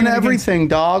an run argument against- everything,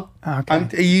 dog.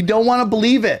 Okay. You don't want to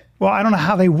believe it. Well, I don't know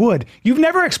how they would. You've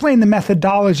never explained the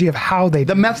methodology of how they.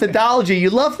 The methodology. You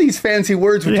love these fancy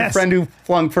words with your Yes. friend who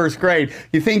flung first grade.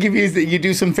 You think if you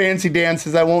do some fancy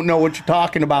dances, I won't know what you're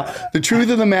talking about. The truth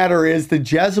of the matter is the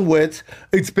Jesuits,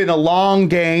 it's been a long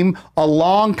game, a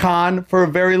long con for a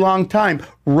very long time.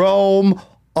 Rome,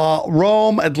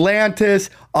 Atlantis,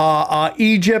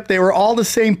 Egypt, they were all the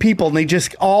same people and they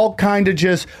just all kind of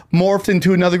just morphed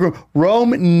into another group.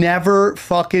 Rome never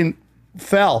fucking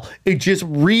fell. It just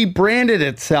rebranded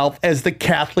itself as the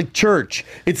Catholic Church.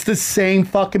 It's the same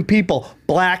fucking people.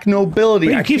 Black nobility.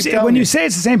 But I you keep telling when you say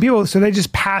it's the same people, so they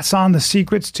just pass on the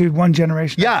secrets to one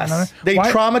generation. after another? Yes, they why,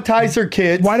 traumatize their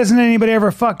kids. Why doesn't anybody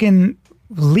ever fucking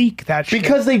leak that shit?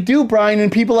 Because they do, Brian,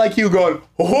 and people like you going,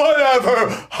 whatever.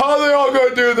 How are they all going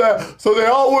to do that? So they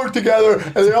all work together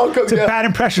and they all come It's a together. bad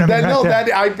impression of me right No,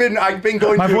 there. I've been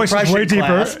going My to voice is impression way deeper.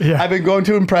 class. Yeah. I've been going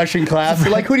to impression class.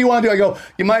 They're like, who do you want to do? I go,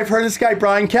 you might have heard of this guy,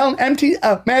 Brian Kellen, Mad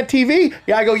TV.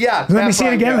 Yeah, I go, yeah. Let me see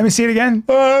it again. Let me see it again.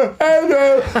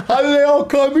 How do they all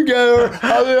come together?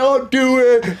 How do they all do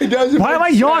it? It doesn't. Why am I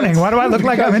make yawning? sense. Why do I look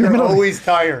like I'm Because in the you're middle of- always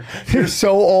tired. You're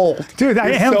so old, Dude, I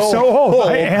You're am so old.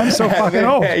 I am so fucking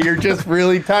old. Yeah, you're just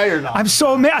really tired. Now. I'm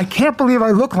so mad. I can't believe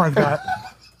I look like that.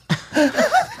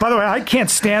 By the way, I can't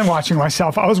stand watching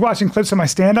myself. I was watching clips of my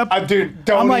stand-up. Dude,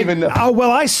 don't I'm like, even. oh,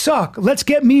 well, I suck. Let's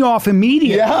get me off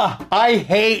immediately. Yeah, I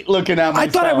hate looking at myself.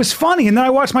 I thought it was funny, and then I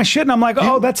watched my shit, and I'm like,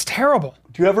 oh, that's terrible.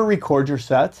 Do you ever record your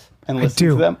sets and I listen do.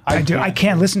 to them? I do. I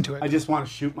can't listen to it. I just want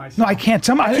to shoot myself. No, I can't.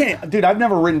 I can't, dude. I've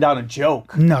never written down a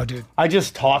joke. No, dude. I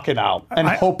just talk it out and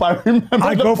hope I remember.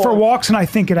 I the go for point. walks and I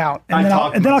think it out, and I then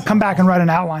talk to I'll myself. come back and write an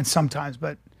outline sometimes.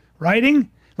 But writing,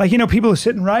 like people who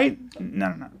sit and write,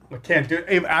 no. I can't do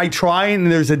it. I try,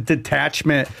 and there's a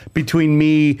detachment between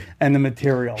me and the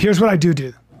material. Here's what I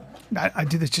do. I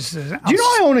do this just as. Do you know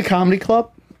I own a comedy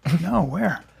club No,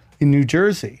 where in New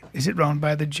Jersey? is it run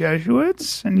by the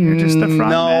Jesuits? And you're just the front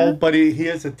No, man? but he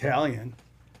is Italian.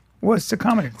 What's the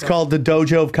comedy? It's called the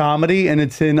Dojo of Comedy, and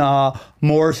it's in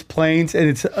Morris Plains, and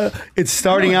it's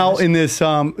starting out in this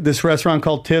restaurant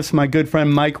called Tiff's. My good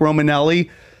friend Mike Romanelli,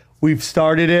 we've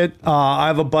started it. I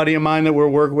have a buddy of mine that we're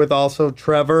working with, also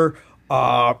Trevor.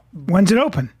 When's it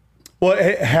open? Well,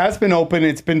 it has been open.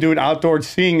 It's been doing outdoor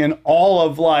seating, and all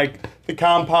of like The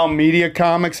Compound Media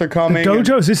comics are coming.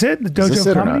 Dojo, is this it? The Dojo this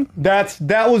it or comedy? not?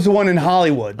 That was the one in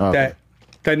Hollywood. Okay.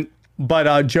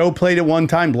 But Joe played it one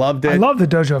time, loved it. I love the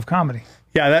Dojo of Comedy.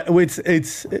 Yeah,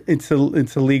 it's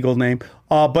a legal name.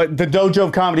 But the Dojo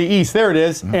of Comedy East, there it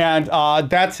is, and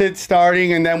that's it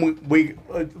starting, and then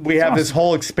we have this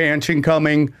whole expansion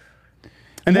coming.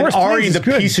 And then Worst Ari, Things is the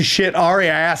good. piece of shit Ari,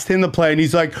 I asked him to play, and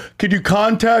he's like, "Could you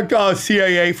contact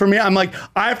CAA for me?" I'm like,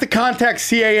 "I have to contact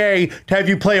CAA to have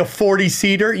you play a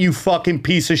 40-seater, you fucking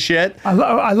piece of shit." I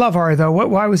love Ari though.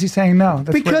 Why was he saying no?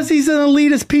 That's Because weird. he's an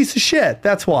elitist piece of shit.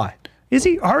 That's why. Is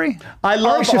he Ari? I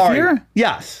love Ari Ari. Shafir?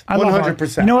 Yes, I love Ari.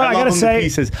 100%. You know what? I love gotta him to say,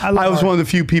 pieces. I love was Ari. one of the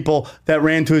few people that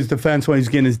ran to his defense when he was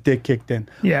getting his dick kicked in.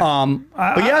 Yeah.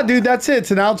 But yeah, dude, that's it.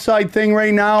 It's an outside thing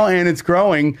right now, and it's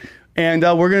growing, and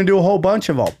we're gonna do a whole bunch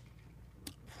of them.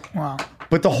 Wow.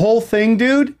 But the whole thing,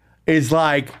 dude, is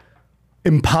like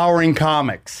empowering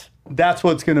comics. That's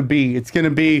what it's gonna be. It's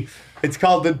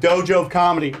called the Dojo of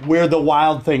Comedy, where the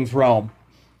wild things roam.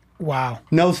 Wow.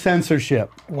 No censorship.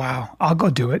 Wow. I'll go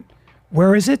do it.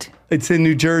 Where is it? It's in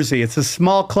New Jersey. It's a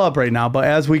small club right now, but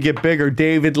as we get bigger,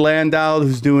 David Landau,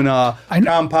 who's doing a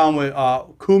compound with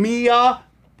Kumia.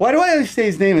 Why do I always say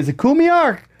his name? Is it Kumia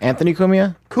or Anthony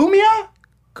Cumia? Kumia?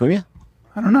 Cumia?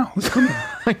 I don't know. Who's coming?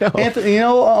 I know. Anthony, you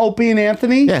know Opie and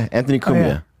Anthony? Yeah, Anthony Cumia.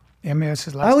 yeah. Yeah, maybe that's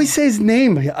his I last always say his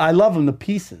name. I love him to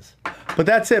pieces. But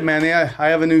that's it, man. I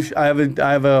have a new. I have a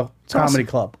comedy awesome.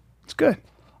 club. It's good.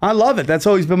 I love it. That's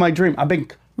always been my dream. I've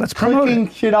been Let's promote clicking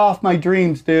it. shit off my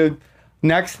dreams, dude.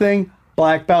 Next thing,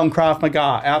 black belt and Krav Maga.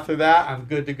 After that, I'm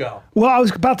good to go. Well, I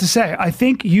was about to say, I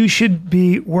think you should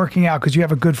be working out because you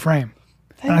have a good frame.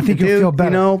 And I think you'll Dude, feel better.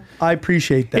 You know, I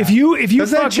appreciate that. If you Does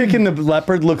that fucking- chicken the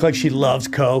leopard look like she loves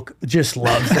coke? Just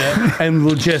loves it, and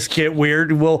will just get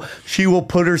weird. She will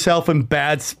put herself in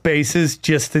bad spaces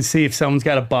just to see if someone's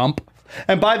got a bump.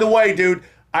 And by the way, dude,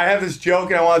 I have this joke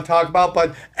and I want to talk about,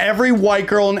 but every white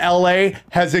girl in LA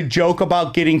has a joke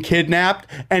about getting kidnapped,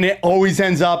 and it always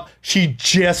ends up she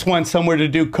just went somewhere to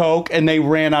do coke and they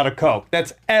ran out of coke.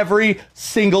 That's every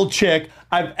single chick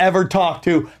I've ever talked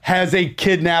to has a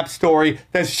kidnap story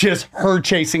that's just her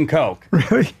chasing coke.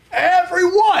 Really?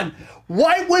 Everyone!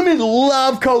 White women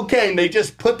love cocaine. They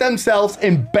just put themselves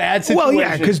in bad situations. Well,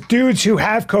 yeah, because dudes who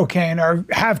have cocaine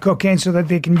have cocaine so that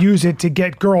they can use it to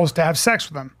get girls to have sex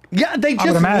with them. yeah, they would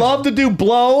just imagine. love to do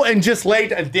blow and just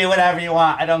do whatever you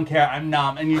want. I don't care. I'm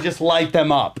numb. And you just light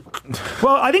them up.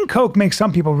 Well, I think coke makes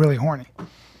some people really horny.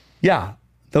 Yeah.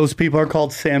 Those people are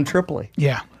called Sam Tripoli.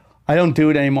 Yeah. I don't do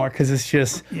it anymore because it's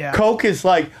just Yeah. Coke is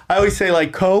like, I always say,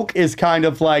 like, Coke is kind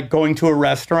of like going to a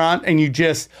restaurant and you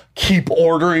just keep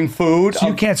ordering food.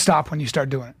 You can't stop when you start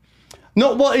doing it.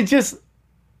 No, well, it just,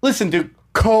 listen, dude,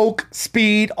 Coke,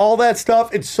 speed, all that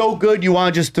stuff, it's so good you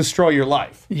want to just destroy your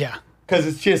life. Yeah. Because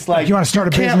it's just like, you wanna start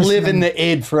a can't business live and in the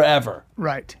id forever.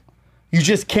 Right. You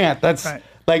just can't. That's Right.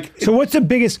 like, So what's the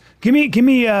biggest? Give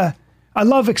me. I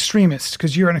love extremists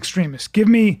because you're an extremist. Give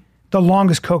me the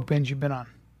longest coke binge you've been on.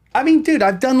 I mean, dude,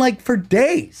 I've done like for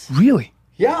days. Really?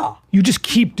 Yeah. You just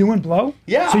keep doing blow?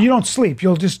 Yeah. So you don't sleep.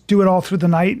 You'll just do it all through the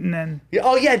night and then. Yeah,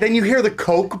 oh, yeah, then you hear the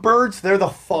Coke birds. They're the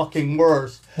fucking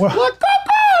worst. What? Like,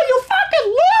 Coco, you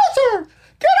fucking loser!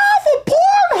 Get off of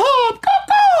Pornhub!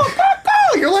 Coco,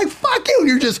 Coco! You're like, fuck you! And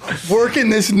you're just working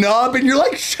this nub, and you're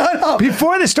like, shut up!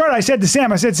 Before this started, I said to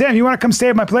Sam, Sam, you want to come stay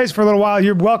at my place for a little while?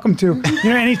 You're welcome to.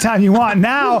 Anytime you want.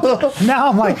 Now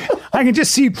I'm like, I can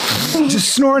just see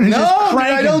just snorting and No, just dude,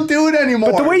 cranking. I don't do it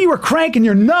anymore. But the way you were cranking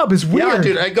your nub is weird.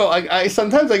 Yeah, dude, I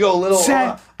sometimes I go a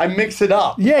little, I mix it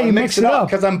up. Yeah, I you mix it up.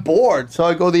 because I'm bored, so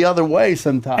I go the other way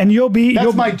sometimes. And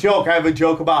That's my joke. I have a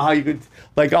joke about how you could,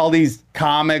 like, all these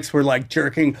comics were like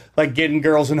jerking, like getting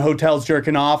girls in hotels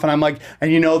jerking off, and I'm like,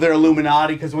 and you know they're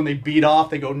Illuminati because when they beat off,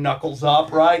 they go knuckles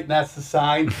up, right? And that's the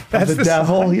sign That's of the the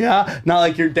devil. sign. Yeah, not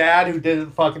like your dad who did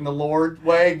it fucking the Lord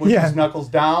way, which Yeah. is knuckles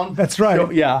down. That's right. So,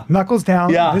 yeah. Knuckles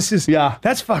down. Yeah. Yeah.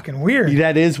 That's fucking weird.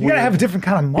 That is You gotta weird. have a different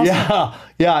kind of muscle.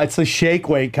 Yeah, it's a shake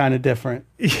weight kind of different.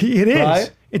 It is.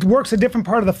 Right? It works a different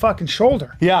part of the fucking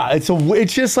shoulder. Yeah,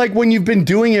 it's just like when you've been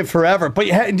doing it forever. But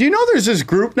do you know there's this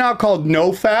group now called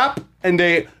NoFap, and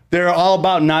they're all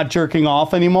about not jerking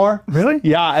off anymore? Really?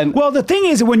 Yeah, and Well, the thing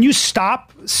is that when you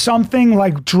stop something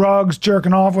like drugs,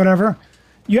 jerking off, whatever,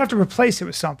 you have to replace it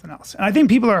with something else. And I think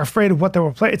people are afraid of what they'll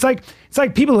replace. It's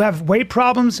like people who have weight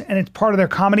problems and it's part of their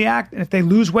comedy act. And if they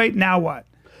lose weight, now what?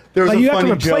 there was Like a you have to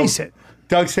funny replace joke. it.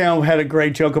 Doug Sam had a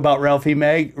great joke about Ralphie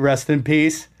May, rest in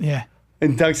peace. Yeah.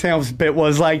 And Doug Sam's bit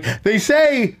was like, they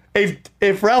say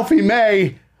if Ralphie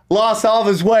May lost all of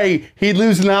his weight, he'd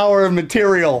lose an hour of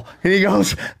material. And he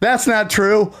goes, that's not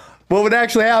true. What would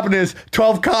actually happen is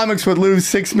 12 comics would lose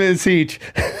 6 minutes each.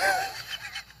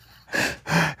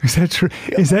 Is that true?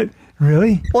 Is that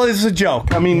really? Well, this is a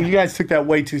joke. I mean, you guys took that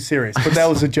way too serious, but that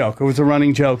was a joke. It was a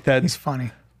running joke that He's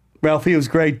funny. Ralphie was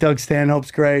great. Doug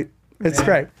Stanhope's great. It's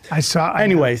great.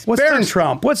 Anyways, Barron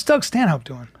Trump. What's Doug Stanhope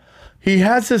doing? He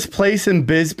has this place in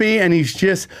Bisbee, and he's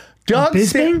just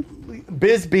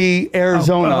Bisbee,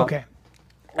 Arizona. Oh, okay.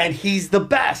 And he's the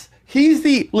best.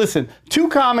 Listen, two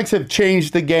comics have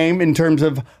changed the game in terms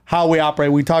of how we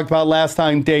operate. We talked about last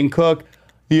time, Dane Cook.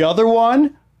 The other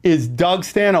one is Doug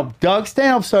Stanhope. Doug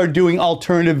Stanhope started doing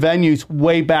alternative venues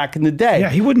way back in the day. Yeah,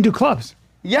 he wouldn't do clubs.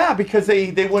 Yeah, because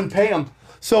they wouldn't pay him.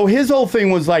 So his whole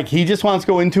thing was like, he just wants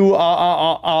to go into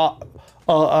a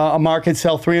market,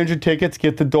 sell 300 tickets,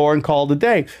 get the door, and call it a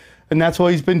day. And that's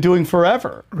what he's been doing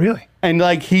forever. Really? And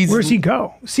like where's he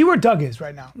go? See where Doug is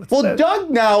right now. Doug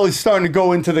now is starting to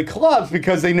go into the clubs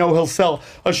because they know he'll sell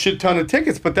a shit ton of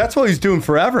tickets. But that's what he's doing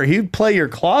forever. He'd play your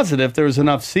closet if there was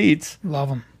enough seats. Love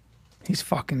him. He's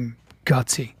fucking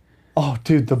gutsy. Oh,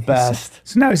 dude, the best.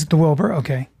 So now he's at the Wilbur.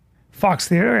 Okay, Fox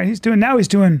Theater. And he's doing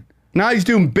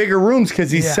bigger rooms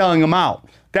because he's selling them out.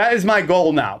 That is my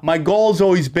goal now. My goal has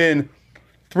always been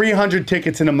 300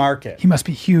 tickets in a market. He must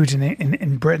be huge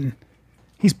in Britain.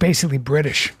 He's basically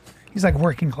British. He's like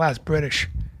working class British.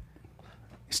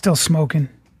 He's still smoking.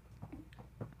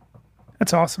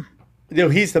 That's awesome.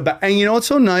 Dude, he's the best. And you know what's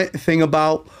so nice thing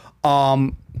about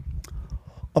Doug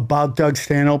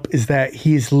Stanhope is that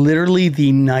he's literally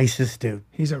the nicest dude.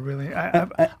 He's a really.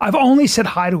 I've only said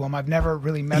hi to him. I've never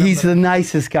really met him. He's the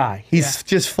nicest guy. He's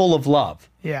just full of love.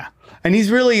 Yeah. And he's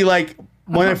really like,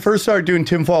 when I first started doing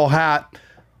Tinfoil Hat,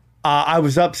 I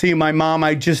was up seeing my mom.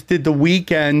 I just did the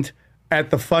weekend at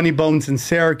the Funny Bones in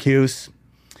Syracuse,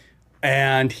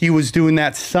 and he was doing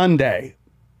that Sunday.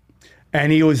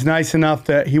 And he was nice enough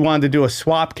that he wanted to do a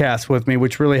swap cast with me,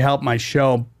 which really helped my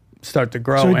show start to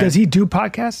grow. So does he do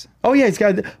podcasts? Oh yeah, he's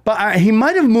got. But he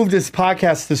might have moved his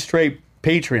podcast to straight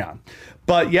Patreon.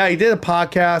 But yeah, he did a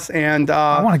podcast, and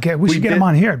I want to get. We should get him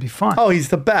on here. It'd be fun. Oh, he's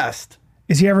the best.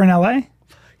 Is he ever in LA?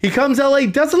 He comes to LA,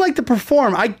 doesn't like to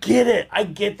perform. I get it. I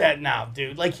get that now,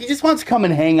 dude. Like, he just wants to come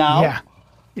and hang out. Yeah.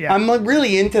 Yeah. I'm like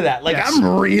really into that. Like, Yes.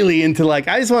 I'm really into, like,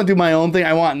 I just want to do my own thing.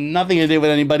 I want nothing to do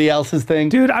with anybody else's thing.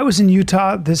 Dude, I was in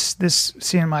Utah this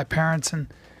seeing my parents,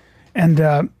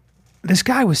 and this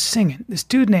guy was singing. This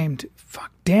dude named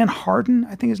Dan Harden,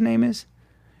 I think his name is.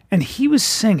 And he was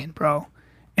singing, bro.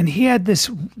 And he had this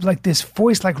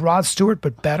voice like Rod Stewart,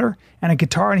 but better, and a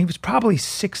guitar, and he was probably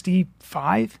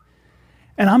 65.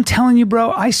 And I'm telling you,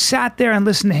 bro, I sat there and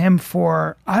listened to him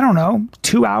for, I don't know,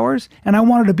 2 hours, and I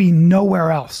wanted to be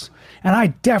nowhere else. And I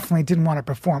definitely didn't want to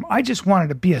perform. I just wanted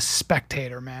to be a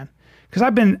spectator, man. Because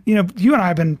I've been, you and I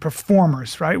have been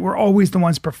performers, right? We're always the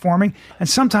ones performing. And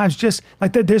sometimes just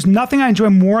like there's nothing I enjoy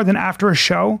more than after a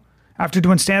show, after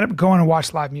doing stand-up, going and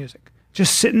watch live music.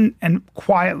 Just sitting and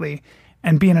quietly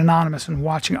and being anonymous and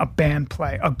watching a band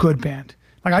play, a good band.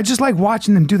 Like, I just like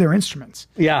watching them do their instruments.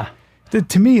 Yeah.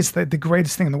 To me, it's the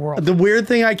greatest thing in the world. The weird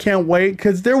thing, I can't wait,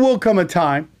 because there will come a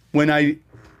time when I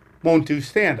won't do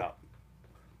stand-up.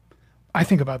 I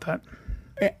think about that.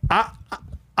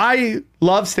 I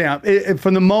love stand-up.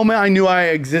 From the moment I knew I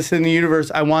existed in the universe,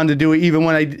 I wanted to do it, even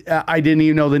when I didn't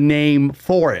even know the name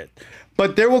for it.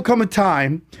 But there will come a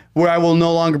time where I will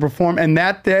no longer perform, and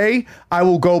that day, I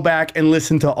will go back and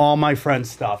listen to all my friends'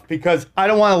 stuff, because I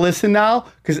don't want to listen now,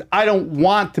 because I don't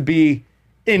want to be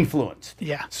influenced.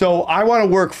 Yeah. So I want to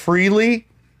work freely.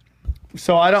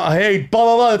 So I don't, hey, blah,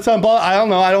 blah, blah, it's on, blah, I don't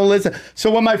know, I don't listen. So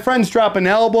when my friends drop an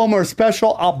album or a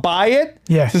special, I'll buy it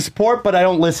to support, but I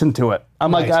don't listen to it.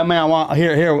 I'm like, I mean, I want,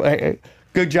 here,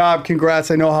 good job, congrats,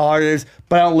 I know how hard it is,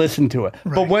 but I don't listen to it.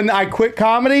 Right. But when I quit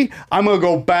comedy, I'm going to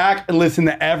go back and listen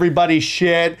to everybody's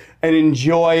shit and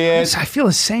enjoy it. I feel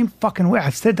the same fucking way.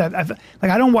 I've said that.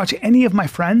 I don't watch any of my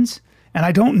friends. And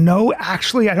I don't know,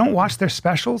 actually, I don't watch their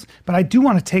specials, but I do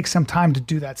want to take some time to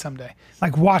do that someday.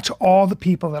 Like, watch all the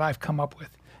people that I've come up with.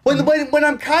 When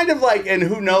I'm kind of like, and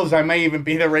who knows, I may even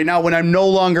be there right now, when I'm no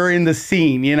longer in the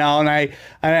scene, and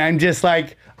I'm just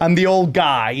like, I'm the old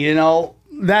guy,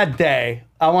 that day,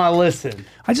 I want to listen.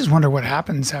 I just wonder what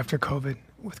happens after COVID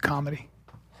with comedy.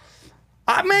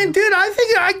 I mean, dude, I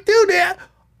think I do that.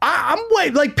 I'm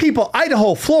waiting, like people,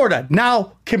 Idaho, Florida,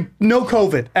 now no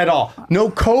COVID at all.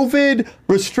 No COVID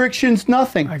restrictions,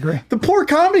 nothing. I agree. The poor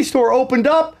Comedy Store opened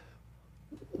up.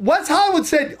 West Hollywood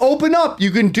said, open up. You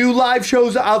can do live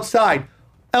shows outside.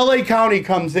 LA County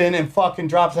comes in and fucking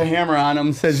drops a hammer on them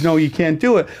and says, no, you can't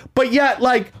do it. But yet,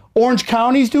 like, Orange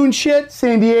County's doing shit,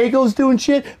 San Diego's doing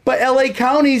shit, but LA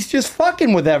County's just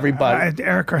fucking with everybody.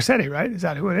 Eric Garcetti, right? Is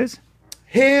that who it is?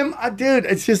 Him, dude,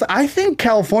 it's just, I think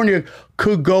California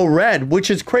could go red,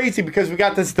 which is crazy because we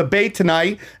got this debate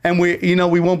tonight and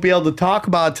we won't be able to talk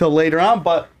about it till later on.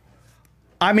 But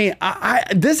I mean,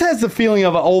 this has the feeling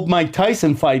of an old Mike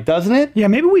Tyson fight, doesn't it? Yeah,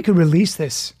 maybe we could release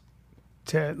this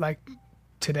to like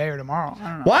today or tomorrow. I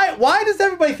don't know. Why does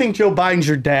everybody think Joe Biden's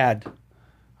your dad?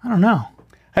 I don't know.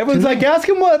 Everyone's like, ask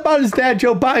him what about his dad,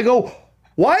 Joe Biden. I go,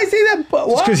 why is he that?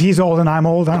 Because he's old and I'm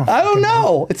old. I don't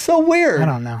know. It's so weird. I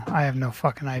don't know. I have no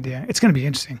fucking idea. It's going to be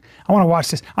interesting. I want to watch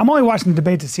this. I'm only watching the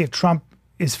debate to see if Trump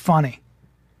is funny.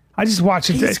 I just watch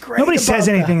it. He's great Nobody says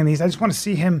about anything that. in these. I just want to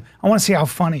see him. I want to see how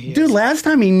funny he is. Dude, last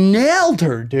time he nailed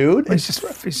her, dude. It's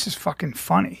just fucking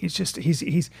funny.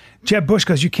 He's Jeb Bush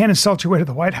goes, you can't insult your way to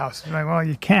the White House. I'm like, well,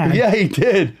 you can. Yeah, he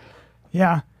did.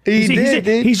 Yeah. He did,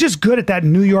 dude. He's just good at that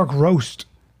New York roast,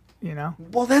 you know?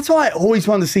 Well, that's why I always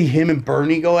wanted to see him and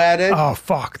Bernie go at it. Oh,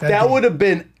 fuck. That would have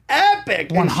been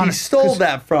epic. And she 100 stole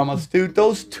that from us, dude.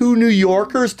 Those two New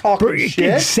Yorkers talking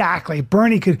shit. Exactly.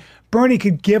 Bernie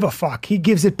could give a fuck. He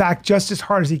gives it back just as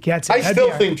hard as he gets it. I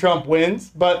still think Trump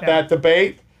wins, but that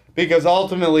debate, because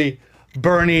ultimately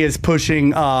Bernie is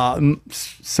pushing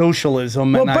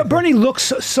socialism. Well, but Bernie looks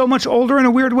so much older in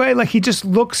a weird way. Like he just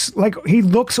looks like he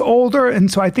looks older. And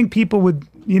so I think people would,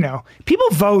 people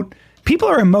vote. People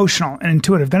are emotional and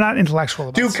intuitive. They're not intellectual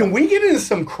about Dude, stuff. can we get into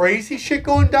some crazy shit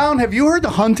going down? Have you heard the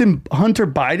Hunter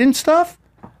Biden stuff?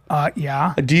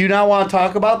 Yeah. Do you not want to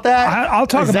talk about that? I'll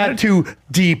talk Is about that it. too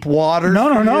deep water?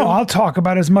 No. for you? I'll talk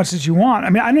about it as much as you want.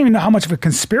 I mean, I don't even know how much of a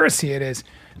conspiracy it is.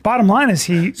 Bottom line is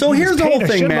he. So he here's was the paid whole a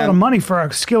thing, shitload man. of money for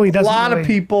a skill he A doesn't. lot really, of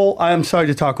people. I'm sorry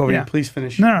to talk over Yeah. you. Please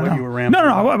finish No. what you were rambling.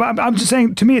 No. I'm just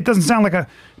saying. To me, it doesn't sound like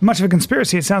much of a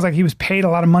conspiracy. It sounds like he was paid a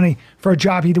lot of money for a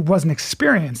job he wasn't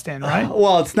experienced in. Right.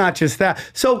 Well, it's not just that.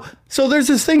 So there's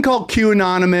this thing called Q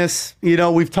Anonymous.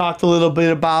 We've talked a little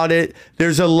bit about it.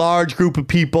 There's a large group of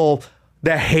people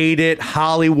that hate it.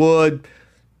 Hollywood.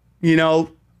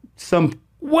 Some.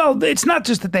 Well, it's not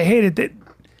just that they hate it.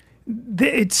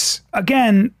 It's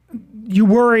again, you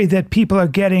worry that people are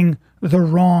getting the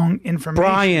wrong information.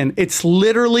 Brian, it's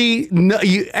literally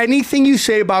anything you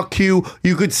say about Q,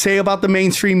 you could say about the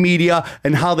mainstream media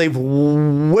and how they've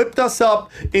whipped us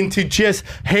up into just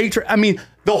hatred. I mean,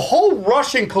 the whole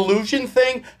Russian collusion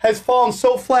thing has fallen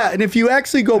so flat. And if you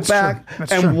actually go back and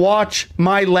true. watch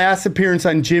my last appearance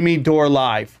on Jimmy Dore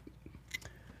Live,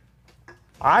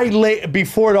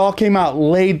 before it all came out,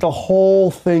 laid the whole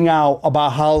thing out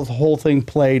about how the whole thing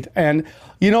played. And,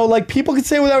 people can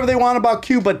say whatever they want about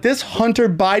Q, but this Hunter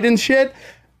Biden shit,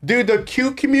 dude, the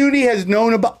Q community has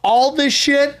known about all this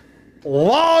shit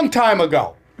long time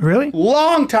ago. Really?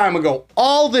 Long time ago.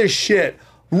 All this shit.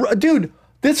 Dude,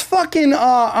 this fucking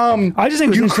I just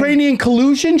think it was Ukrainian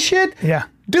collusion shit. Yeah.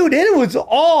 Dude, it was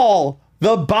all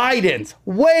the Bidens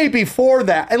way before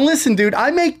that. And listen, dude,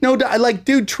 I make no doubt.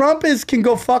 Dude, Trump can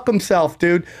go fuck himself,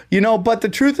 dude. But the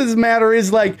truth of the matter is,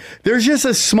 there's just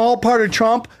a small part of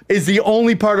Trump is the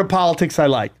only part of politics I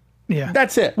like. Yeah.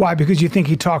 That's it. Why? Because you think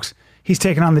he's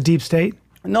taking on the deep state?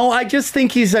 No, I just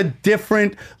think he's a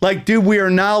different, dude, we are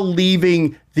now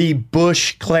leaving the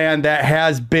Bush clan that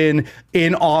has been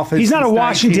in office. He's not a since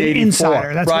Washington 1984,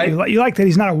 insider. That's right? what you like that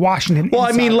he's not a Washington Well,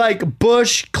 insider. I mean,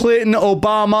 Bush, Clinton,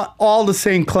 Obama, all the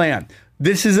same clan.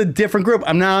 This is a different group.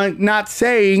 I'm not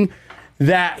saying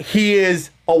that he is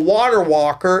a water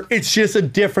walker. It's just a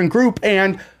different group.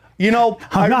 And,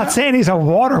 I'm not saying he's a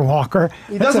water walker.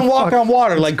 he doesn't walk on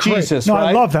water like great. Jesus, No, right?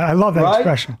 I love that. I love that Right?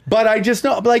 expression. But I just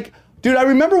know, dude, I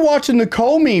remember watching the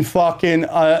Comey fucking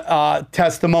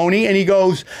testimony, and he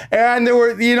goes, and there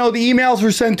were, the emails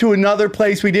were sent to another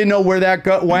place. We didn't know where that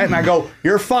went. And I go,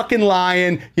 you're fucking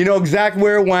lying. You know exactly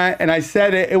where it went. And I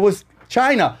said it was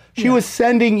China. She was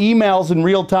sending emails in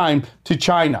real time to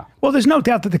China. Well, there's no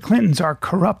doubt that the Clintons are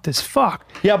corrupt as fuck.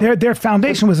 Yeah, Their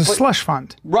foundation was a slush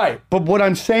fund. Right. But what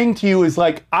I'm saying to you is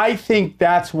I think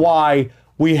that's why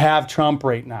we have Trump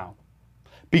right now.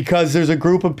 Because there's a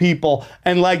group of people,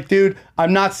 and dude,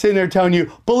 I'm not sitting there telling you,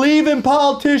 believe in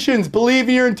politicians, believe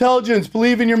in your intelligence,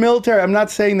 believe in your military. I'm not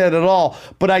saying that at all.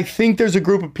 But I think there's a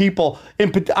group of people,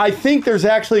 I think there's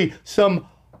actually some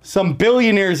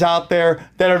billionaires out there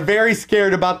that are very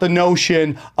scared about the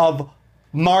notion of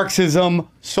Marxism,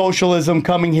 socialism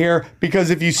coming here, because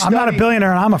if you study, I'm not a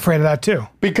billionaire, and I'm afraid of that too.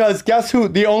 because guess who?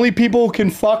 The only people who can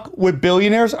fuck with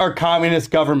billionaires are communist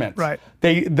governments. Right.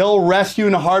 They'll arrest you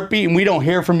in a heartbeat, and we don't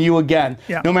hear from you again.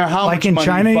 Yeah. No matter how like much in money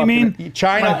China, you fucking- mean?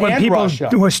 China like when and people Russia.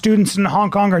 who are students in Hong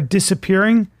Kong are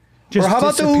disappearing. Just Or how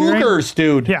about the disappearing? Uyghurs,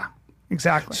 dude? Yeah,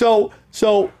 exactly. So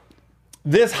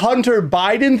this Hunter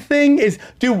Biden thing is,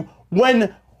 dude,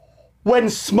 when when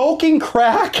smoking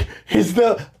crack is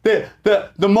the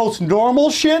most normal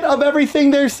shit of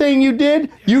everything they're saying you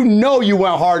did, you know you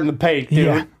went hard in the paint, dude.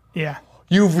 Yeah. Yeah.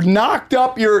 You've knocked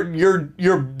up your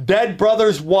dead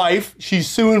brother's wife. She's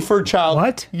suing for child.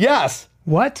 What? Yes.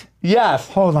 What? Yes.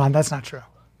 Hold on, that's not true.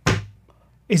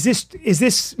 Is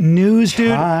this news,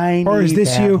 dude? Tiny or is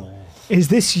this babble. you? Is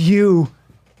this you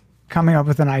coming up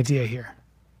with an idea here?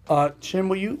 Chin,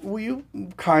 will you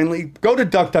kindly go to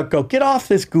DuckDuckGo? Get off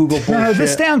this Google bullshit. No,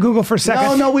 just stay on Google for a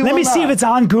second. No, we Let will me see not. if it's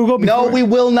on Google. No, before- we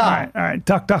will All not. right,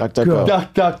 DuckDuckGo.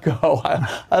 DuckDuckGo.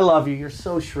 DuckDuckGo. I love you. You're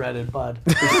so shredded, bud.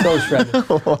 You're so shredded.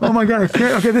 Oh my God! I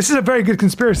can't- Okay, this is a very good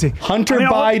conspiracy. Hunter I mean,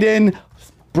 Biden,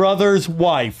 brother's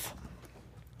wife.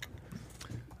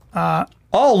 Oh,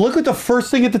 look what the first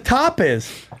thing at the top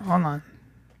is. Hold on.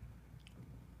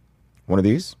 One of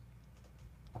these?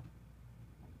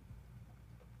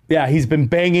 Yeah, he's been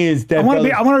banging his dead I want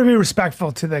brother. to be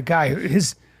respectful to the guy.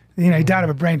 He died of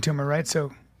a brain tumor, right?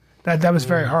 So that was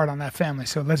very hard on that family.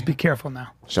 So let's be careful now.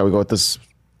 Shall we go with this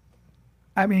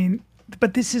I mean,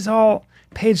 but this is all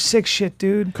page 6 shit,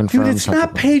 dude. confirmed? Dude, it's not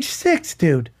Hunter Biden? page 6,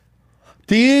 dude.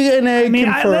 DNA I mean,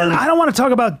 confirmed. I don't want to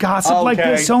talk about gossip like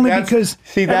Okay, this only that's- because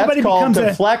see, that's everybody called becomes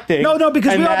deflecting. No,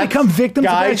 because and we all that's, become victims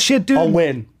of that guys, shit, dude. A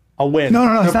win. A win.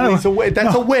 No, it's not a police win.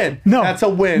 That's No. a win. No. That's a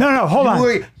win. No, hold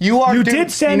on. You are. You dude,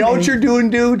 did send You know me- what you're doing,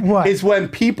 dude? What? Is when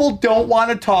people don't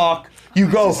want to talk, you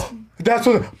go. That's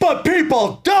what. But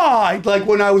people died. Like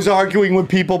when I was arguing with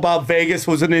people about Vegas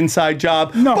was an inside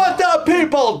job. No. But the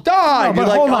people died. No, but You're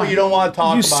like, hold oh, on. you don't want to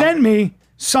talk You about. sent me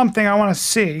something I want to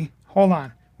see. Hold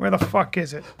on. Where the fuck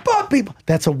is it? But people.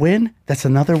 That's a win. That's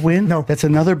another win. No. That's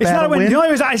another bad It's not a win. win. The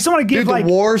only reason I just want to give Dude, the like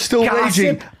war's still gossip.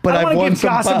 raging, but I I've want to won give some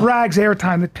gossip bu- rags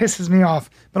airtime. That pisses me off.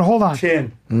 But hold on.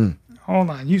 Chin. Hold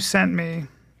on. You sent me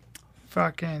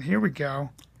fucking, here we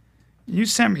go. You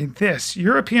sent me this.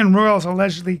 European royals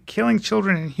allegedly killing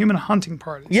children in human hunting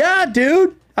parties. Yeah,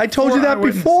 dude. I told you 4 that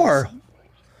eyewitnesses. before.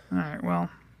 All right, well.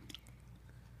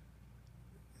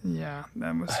 Yeah,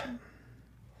 that was.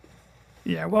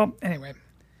 Yeah, well, anyway.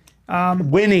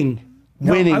 Winning.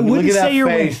 Winning. I Look wouldn't at that say you're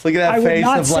face. winning. Look at that I would face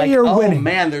not of say like, you're oh winning.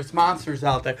 man, there's monsters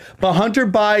out there. But Hunter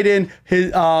Biden,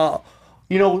 his,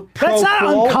 That's not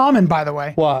uncommon, by the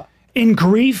way. What? In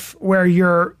grief, where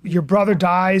your brother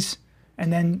dies,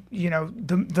 and then,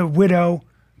 the widow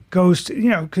goes to,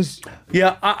 because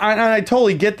Yeah, I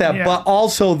totally get that, Yeah. but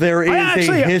also there is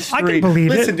actually, a I history. can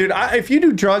believe it. Listen, dude, if you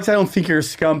do drugs, I don't think you're a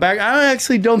scumbag. I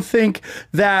actually don't think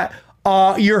that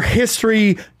your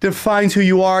history defines who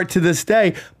you are to this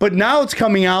day. But now it's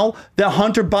coming out that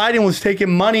Hunter Biden was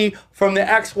taking money from the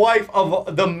ex-wife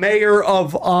of the mayor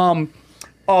of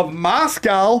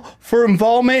Moscow for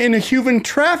involvement in a human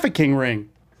trafficking ring.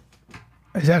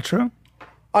 is that true?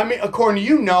 I mean, according to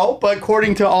you, no, but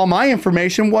according to all my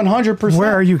information, 100%.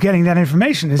 Where are you getting that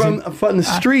information? Is From it? the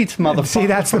streets, motherfucker. See,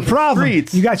 that's the From problem.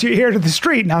 streets. You got your ear to the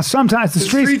street. Now, sometimes the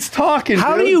streets talking,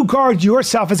 How dude. do you guard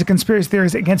yourself as a conspiracy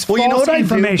theorist against Well, false you know what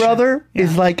information? I do, brother? Yeah.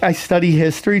 Is like I study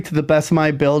history to the best of my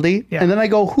ability, Yeah. and then I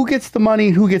go, who gets the money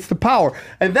and who gets the power?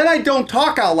 And then I don't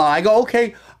talk out loud. I go,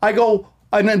 okay. I go,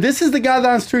 and then this is the guy that's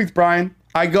on the streets, Brian.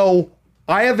 I go,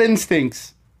 I have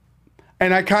instincts,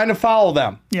 and I kind of follow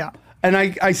them. Yeah. And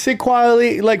I sit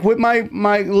quietly, like with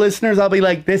my listeners, I'll be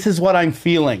like, this is what I'm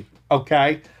feeling,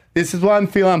 okay? This is what I'm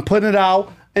feeling. I'm putting it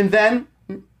out. And then,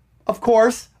 of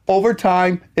course, over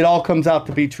time, it all comes out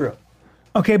to be true.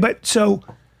 Okay, but so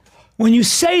when you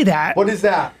say that, What is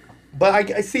that?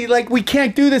 But I see, like, we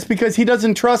can't do this because he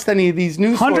doesn't trust any of these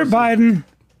news Hunter sources. Biden,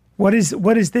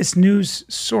 what is this news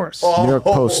source? Oh. New York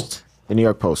Post. The New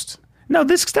York Post. No,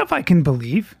 this stuff I can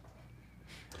believe.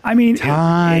 I mean,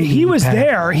 Tiny he was pebble.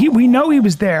 there. We know he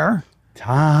was there.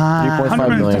 Time.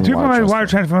 3.5 million 3.5 wire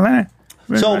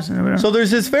transfer. So there's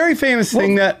this very famous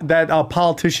thing that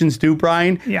politicians do,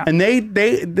 Brian. Yeah. And they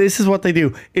this is what they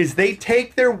do is they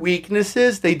take their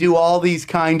weaknesses. They do all these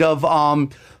kind of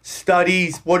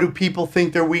studies. What do people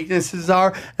think their weaknesses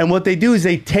are? And what they do is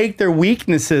they take their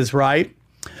weaknesses, right?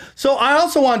 So I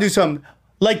also want to do something.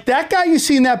 Like that guy you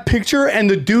see in that picture and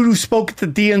the dude who spoke at the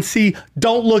DNC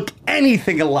don't look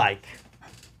anything alike.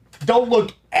 Don't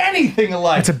look anything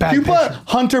alike. That's a bad You put picture.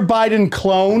 Hunter Biden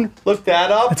clone. Look that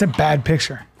up. That's a bad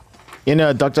picture. In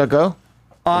DuckDuckGo?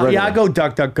 Yeah, I go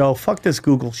DuckDuckGo. Fuck this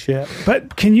Google shit.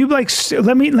 But can you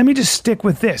let me just stick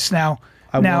with this now?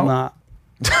 I will not.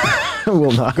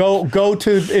 Will not. Go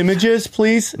to images,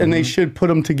 please, and they should put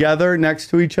them together next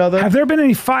to each other. Have there been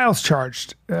any files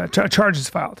charged? Charges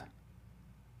filed?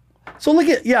 So look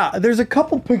at there's a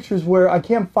couple pictures where I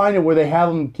can't find it where they have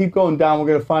them. Keep going down. We're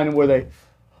gonna find them where they,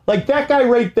 like that guy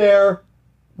right there.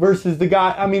 versus the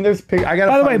guy. I mean, there's. I got.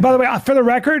 By the way, for the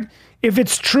record, if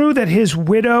it's true that his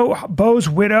widow, Bo's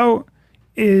widow,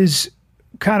 is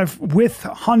kind of with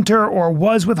Hunter or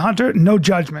was with Hunter, no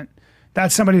judgment.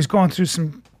 That's somebody who's going through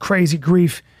some crazy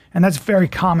grief, and that's very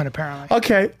common apparently.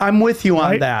 Okay, I'm with you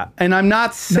on Right? that, and I'm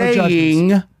not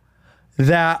saying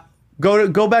that.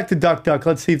 Go back to DuckDuck.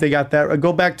 Let's see if they got that.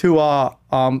 Go back to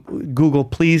Google,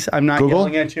 please. I'm not Google?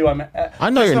 yelling at you. I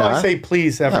know just you're know I not. say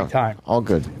please every time. All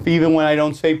good. Even when I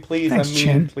don't say please, Thanks, I mean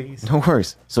Chin. please. No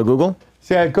worries. So Google.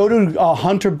 So yeah, go to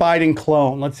Hunter Biden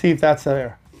clone. Let's see if that's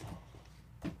there.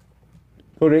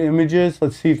 Go to images.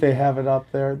 Let's see if they have it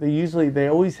up there. They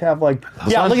always have like.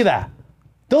 Yeah, look at that.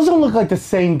 Those don't look like the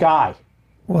same guy.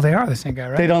 Well, they are the same guy,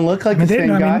 right? They don't look like the They, same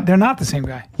no, I guy. mean, they're not the same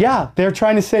guy. Yeah, they're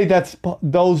trying to say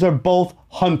those are both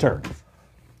Hunter.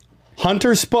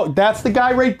 Hunter spoke. That's the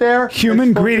guy right there. Human,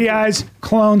 That spoke greedy to- eyes,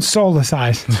 clone, soulless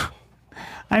eyes.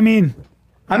 I mean,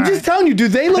 I'm just telling you. Do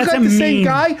they look That's like a the same meme.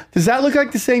 guy? Does that look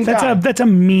like the same guy? that's a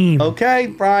meme. Okay,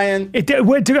 Brian.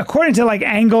 According to like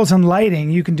angles and lighting,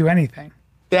 you can do anything.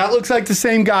 That looks like the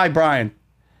same guy, Brian.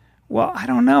 Well, I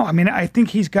don't know. I mean, I think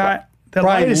he's got the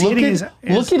light Brian, is look hitting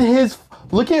at his.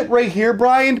 Look at right here,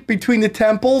 Brian, between the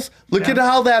temples. Look Yeah. at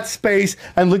how that space,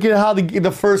 and look at how the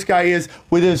first guy is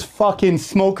with his fucking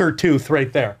smoker tooth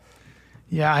right there.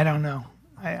 Yeah, I don't know.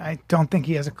 I don't think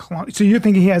he has a clone. So you're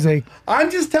thinking he has a I'm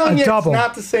just telling you, double. it's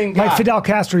not the same guy. like Fidel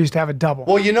Castro used to have a double.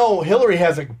 Well, you know, Hillary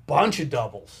has a bunch of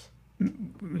doubles.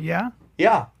 Yeah,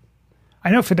 Yeah, I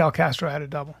know Fidel Castro had a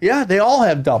double yeah, they all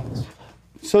have doubles.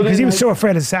 So because he was so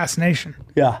afraid of assassination.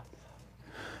 yeah.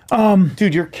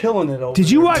 Dude, you're killing it over Did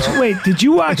you there, watch? bro. Wait, did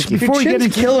you watch Your before we get Chin's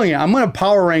into? killing it. I'm gonna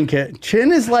power rank it.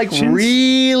 Chin is like Chin's-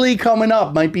 really coming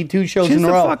up. Might be 2 shows Chin's in a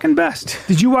the row. fucking best.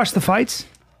 Did you watch the fights?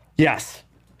 Yes.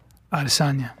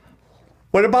 Adesanya.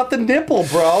 What about the nipple,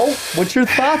 bro? What's your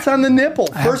thoughts on the nipple?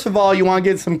 First of all, you want to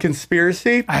get some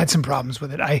conspiracy? I had some problems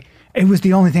with it. It was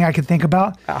the only thing I could think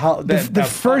about. How, that, The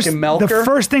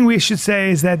first thing we should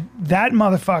say is that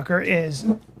motherfucker is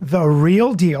the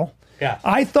real deal. Yeah.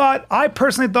 I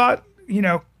personally thought,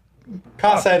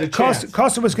 Costa had a chance.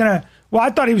 Costa was gonna. Well, I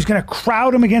thought he was gonna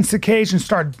crowd him against the cage and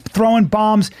start throwing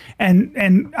bombs, and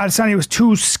Adesanya was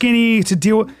too skinny to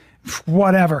deal with.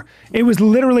 Whatever. It was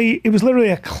literally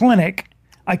a clinic.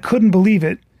 I couldn't believe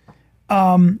it.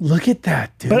 Look at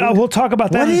that, dude. But we'll talk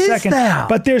about that What in a is second. that?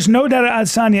 But there's no doubt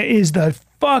Adesanya is the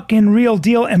fucking real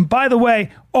deal. And by the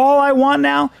way, all I want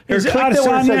now is click that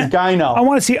where it Adesanya. says Gyno. I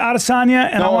want to see Adesanya,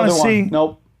 and I no want to other see one.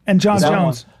 Nope. and John That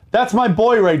Jones. one. That's my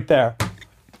boy right there.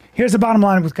 Here's the bottom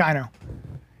line with Gyno.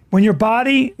 When you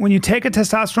take a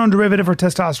testosterone derivative or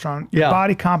testosterone, your Yeah.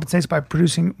 body compensates by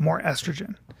producing more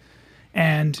estrogen.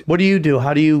 And What do you do?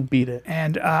 How do you beat it?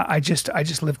 I just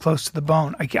live close to the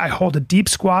bone. I hold a deep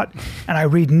squat, and I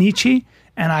read Nietzsche,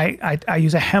 and I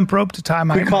use a hemp rope to tie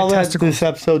my, We call my that testicles. this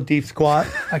episode deep squat.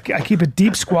 I keep a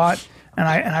deep squat, and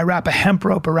I wrap a hemp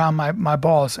rope around my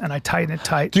balls, and I tighten it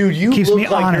tight. Dude, you It keeps look me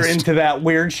like honest. you're into that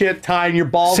weird shit, tying your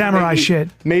balls. Samurai maybe, shit.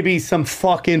 Maybe some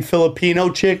fucking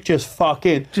Filipino chick just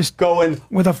going.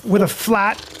 with a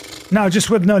flat. No, you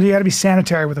got to be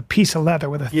sanitary with a piece of leather,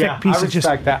 with a Yeah, thick piece I of just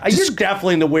respect that. You're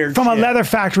definitely into weird from shit. a leather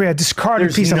factory, a discarded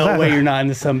There's piece no of leather. way you're not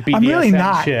into some BDSM I'm really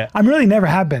not. shit. I'm really never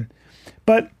have been.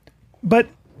 But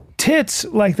tits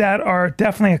like that are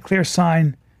definitely a clear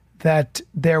sign that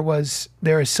there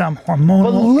is some hormonal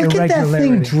But look at that irregularity.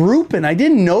 thing drooping. I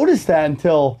didn't notice that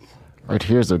until. Right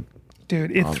here's a.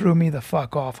 Dude, it threw me the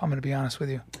fuck off. I'm going to be honest with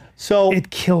you. So It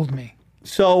killed me.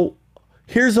 So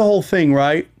here's the whole thing,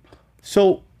 right?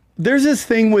 So there's this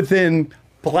thing within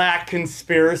black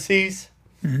conspiracies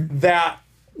that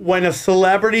when a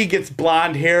celebrity gets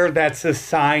blonde hair, that's a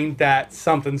sign that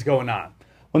something's going on.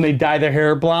 When they dye their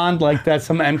hair blonde, like that's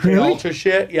some MK Really? Ultra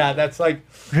shit. Yeah, that's like.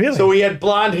 Really? So he had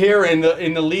blonde hair in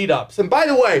the lead ups. And by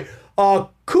the way,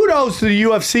 kudos to the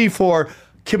UFC for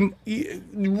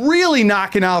really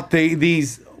knocking out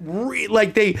these. Do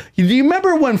you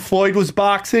remember when Floyd was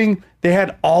boxing? They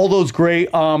had all those great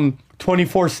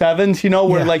 24/7s,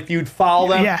 where Yeah. like you'd follow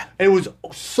them. Yeah. And it was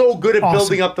so good at Awesome.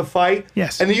 building up the fight.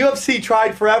 Yes. And the UFC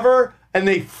tried forever, and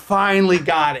they finally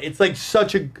got it. It's like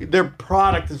their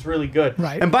product is really good.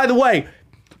 Right. And by the way,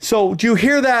 so do you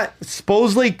hear that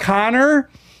supposedly Connor,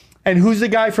 and who's the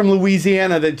guy from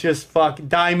Louisiana that just fucked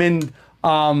Diamond?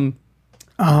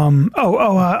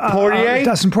 Poirier?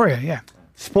 Dustin Poirier, yeah.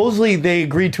 Supposedly they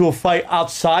agreed to a fight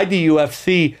outside the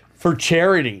UFC for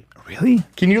charity. Really?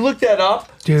 Can you look that up?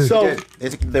 Dude. So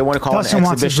They want to call Dustin it an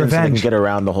wants his exhibition so they can revenge. get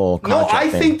around the whole no, contract I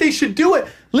thing. think they should do it.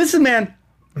 Listen, man,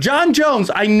 John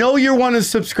Jones, I know you're one of the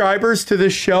subscribers to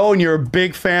this show and you're a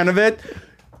big fan of it.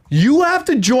 You have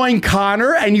to join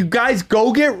Connor and you guys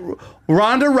go get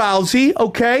Ronda Rousey,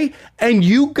 okay? And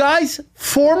you guys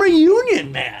form a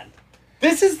union, man.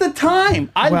 This is the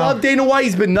time. I love Dana White.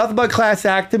 He's been nothing but class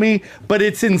act to me, but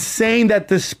it's insane that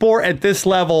the sport at this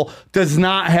level does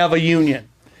not have a union.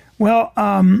 Well,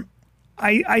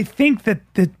 I think that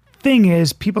the thing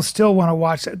is, people still want to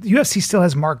watch. The UFC still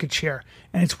has market share,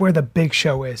 and it's where the big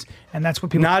show is, and that's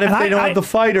what people. Not if they don't have the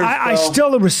fighters. I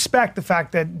still respect the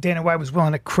fact that Dana White was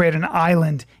willing to create an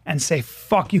island and say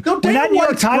 "fuck you." No, Dana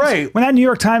White's great. When that New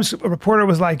York Times reporter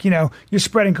was like, you're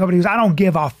spreading COVID, he goes, "I don't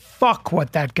give a fuck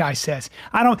what that guy says.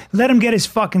 I don't let him get his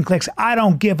fucking clicks. I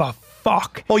don't give a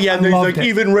fuck." Oh yeah, I there's loved like it.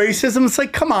 even racism. It's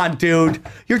like, come on, dude,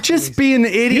 you're just being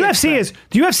an idiot. The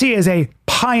UFC is a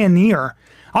pioneer.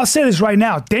 I'll say this right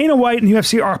now. Dana White and the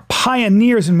UFC are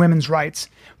pioneers in women's rights.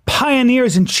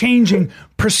 Pioneers in changing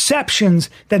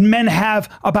perceptions that men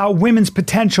have about women's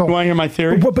potential. You want to hear my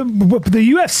theory? But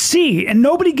the UFC, and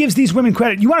nobody gives these women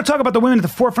credit. You want to talk about the women at the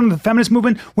forefront of the feminist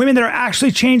movement, women that are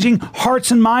actually changing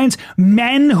hearts and minds,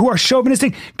 men who are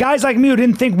chauvinistic, guys like me who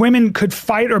didn't think women could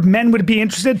fight or men would be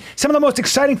interested. Some of the most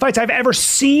exciting fights I've ever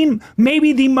seen,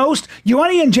 maybe the most.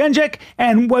 Ioana Jędrzejczyk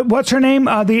and what's her name?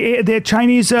 The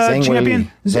Chinese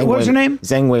champion. What was her name?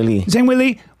 Zhang Weili. Zhang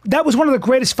Weili. That was one of the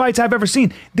greatest fights I've ever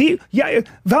seen.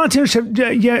 Valentino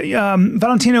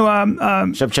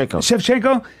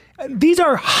Shevchenko. These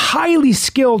are highly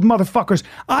skilled motherfuckers.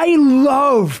 I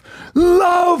love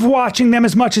watching them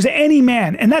as much as any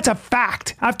man, and that's a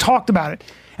fact. I've talked about it,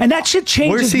 and that shit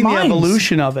changes We're seeing minds. the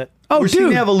evolution of it. Oh, We're seeing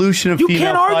the evolution of you female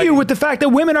can't argue fighting. with the fact that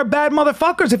women are bad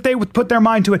motherfuckers if they would put their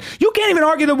mind to it. You can't even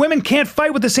argue that women can't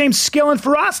fight with the same skill and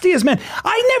ferocity as men.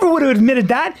 I never would have admitted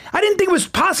that. I didn't think it was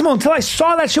possible until I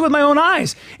saw that shit with my own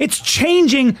eyes. It's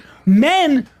changing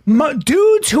men,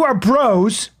 dudes who are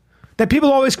bros that people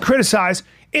always criticize.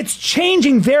 It's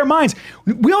changing their minds.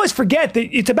 We always forget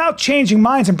that it's about changing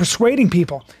minds and persuading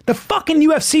people. The fucking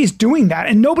UFC is doing that,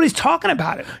 and nobody's talking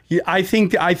about it. Yeah, I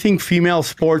think female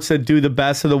sports that do the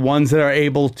best are the ones that are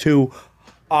able to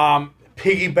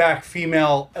piggyback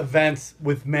female events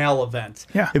with male events.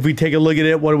 Yeah. If we take a look at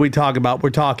it, what are we talking about? We're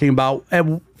talking about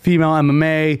female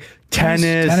MMA,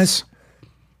 tennis.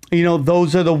 You know,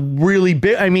 those are the really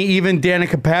big. I mean, even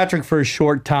Danica Patrick for a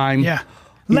short time. Yeah.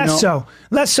 Less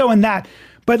so in that.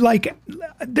 But like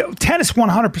tennis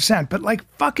 100%, but like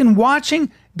fucking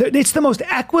watching, it's the most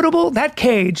equitable, that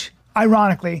cage,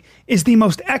 ironically, is the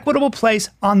most equitable place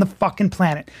on the fucking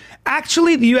planet.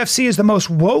 Actually, the UFC is the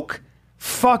most woke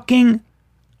fucking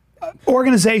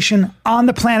organization on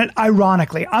the planet,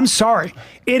 ironically. I'm sorry.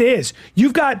 It is.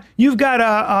 You've got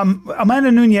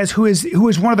Amanda Nunes, who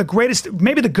is one of the greatest,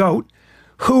 maybe the GOAT,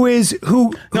 who has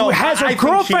her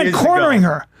girlfriend cornering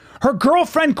her. Her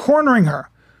girlfriend cornering her.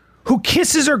 Who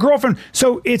kisses her girlfriend?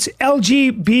 So it's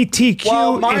LGBTQ.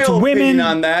 Well, my it's opinion women.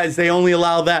 on that is they only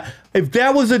allow that. If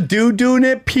that was a dude doing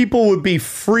it, people would be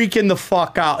freaking the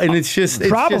fuck out. And it's just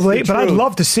Probably, it's just but I'd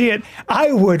love to see it.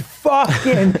 I would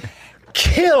fucking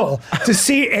kill to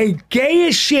see a gay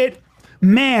as shit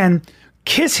man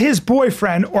kiss his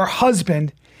boyfriend or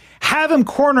husband, have him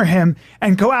corner him,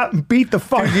 and go out and beat the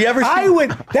fuck. Dude, you ever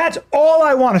That's all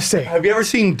I want to see. Have you ever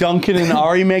seen Duncan and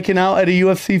Ari making out at a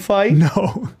UFC fight?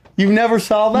 No. You never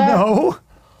saw that? No.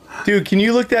 Dude, can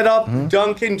you look that up?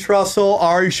 Duncan Trussell,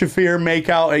 Ari Shafir make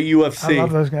out at UFC. I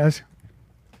love those guys.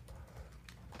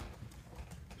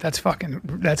 That's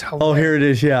hilarious. Oh, here it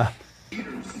is, yeah.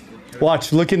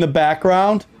 Watch, look in the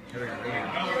background.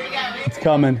 It's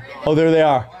coming. Oh, there they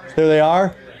are. There they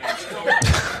are.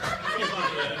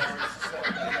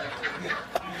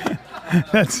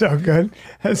 That's so good.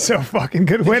 That's so fucking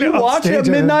good. Did you watch it at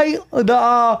midnight?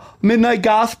 The Midnight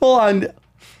Gospel on.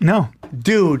 No.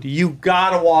 Dude, you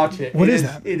gotta watch it. What is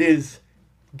that? It is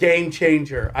game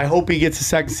changer. I hope he gets a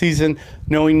second season,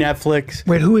 knowing Netflix.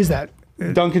 Wait, who is that?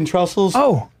 Duncan Trussell's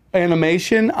I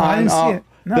animation on didn't see it.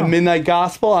 No. the Midnight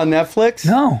Gospel on Netflix.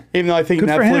 No. Even though I think Good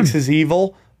for Netflix him. is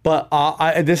evil, but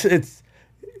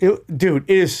dude,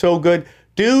 it is so good.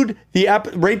 Dude,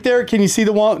 right there, can you see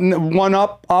the one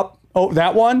up? Oh,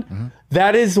 that one? Mm-hmm.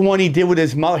 That is the one he did with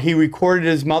his mother. He recorded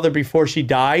his mother before she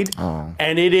died. Oh.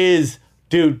 And it is,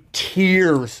 dude,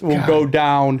 tears will go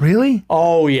down. Really?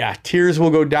 Oh, yeah. Tears will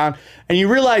go down. And you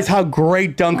realize how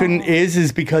great Duncan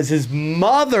is because his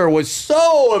mother was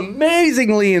so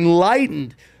amazingly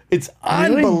enlightened. It's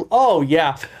unbelievable. Oh,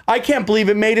 yeah. I can't believe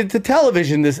it made it to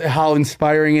television, how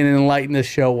inspiring and enlightened this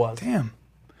show was. Damn.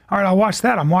 All right, I'll watch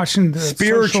that. I'm watching the Social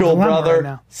Spiritual, Dilemma brother. right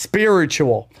now.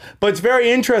 Spiritual. But it's very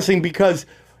interesting because,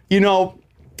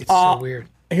 It's so weird.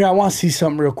 Here, I want to see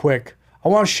something real quick. I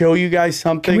want to show you guys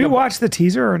something. Can we watch the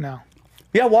teaser or no?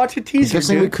 Yeah, watch a teaser,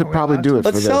 Guessing we dude. could probably do it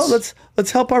for this.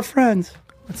 Let's help our friends.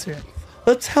 Let's see it.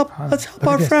 Let's help our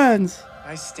this. friends.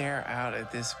 I stare out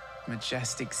at this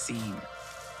majestic scene.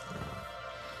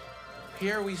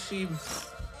 Here we see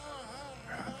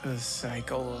the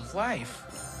cycle of life.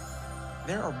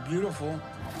 There are beautiful,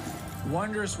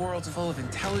 wondrous worlds full of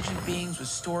intelligent beings with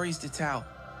stories to tell.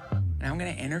 And I'm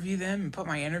gonna interview them and put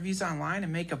my interviews online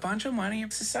and make a bunch of money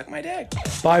to suck my dick.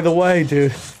 By the way,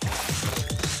 dude.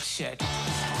 Shit.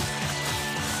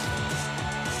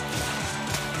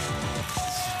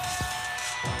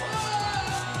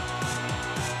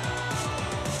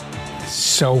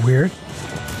 So weird.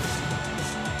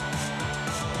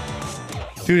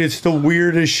 Dude, it's the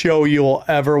weirdest show you'll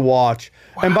ever watch.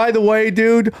 Wow. And by the way,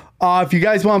 dude, if you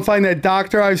guys want to find that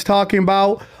doctor I was talking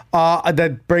about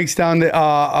that breaks down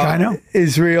the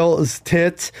Israel's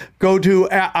tits, go to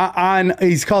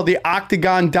he's called the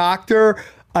Octagon Doctor.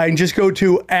 And just go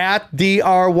to @DRYARED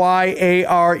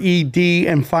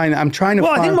and find. I'm trying to.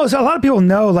 Well, I think a lot of people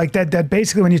know like that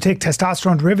basically when you take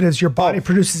testosterone derivatives, your body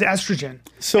produces estrogen.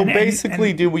 So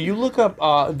basically, dude, will you look up?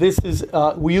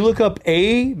 Will you look up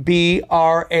ABRAXAS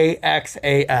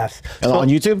on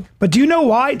YouTube? But do you know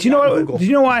why? Do you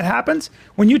know why it happens?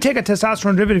 When you take a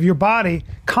testosterone derivative, your body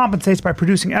compensates by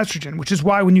producing estrogen, which is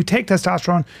why when you take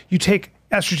testosterone, you take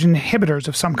estrogen inhibitors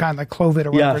of some kind, like Clomid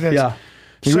or whatever it is. Yeah.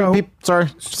 Sorry,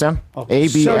 Sam.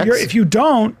 ABX. So if you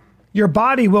don't, your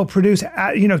body will produce,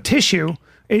 tissue.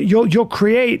 You'll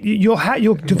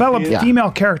develop female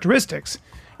characteristics,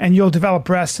 and you'll develop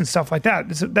breasts and stuff like that.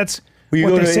 That's what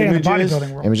they say in the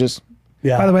bodybuilding world. Images.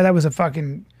 Yeah. By the way, that was a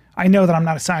fucking. I know that I'm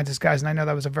not a scientist, guys, and I know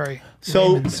that was a very.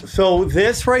 So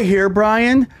this right here,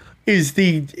 Brian, is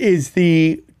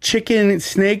the chicken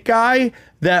snake guy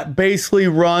that basically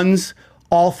runs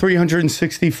all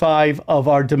 365 of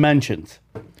our dimensions.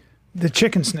 The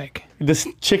chicken snake. This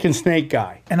chicken snake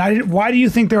guy. And why do you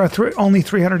think there are only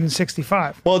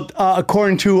 365? Well,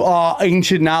 according to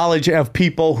ancient knowledge of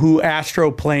people who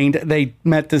astroplaned, they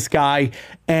met this guy,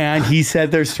 and he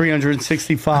said there's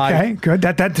 365. Okay, good.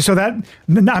 I'm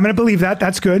going to believe that.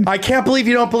 That's good. I can't believe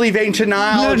you don't believe ancient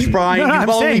knowledge, Brian. You've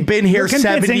only been here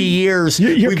 70 years.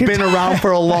 We've been around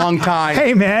for a long time.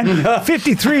 Hey, man,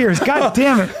 53 years. God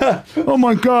damn it. Oh,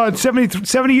 my God,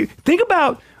 70. Think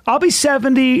about, I'll be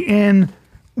 70 in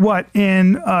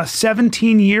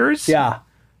 17 years? Yeah.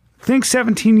 Think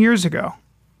 17 years ago.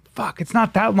 Fuck, it's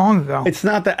not that long ago. It's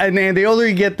not that, and the older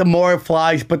you get, the more it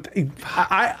flies. But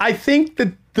I think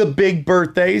that the big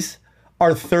birthdays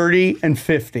are 30 and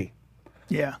 50.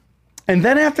 Yeah. And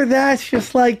then after that, it's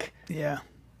just like, yeah.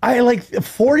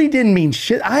 40 didn't mean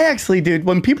shit. I actually, dude,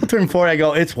 when people turn 40, I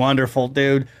go, it's wonderful,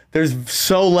 dude. There's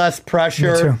so less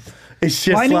pressure. Me too. It's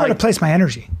just I knew where to place my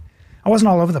energy. I wasn't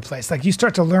all over the place. Like you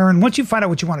start to learn, once you find out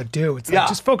what you want to do, it's like,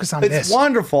 just focus on this. It's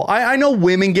wonderful. I know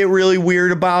women get really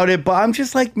weird about it, but I'm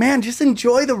just like, man, just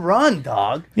enjoy the run,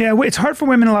 dog. Yeah, it's hard for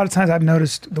women a lot of times. I've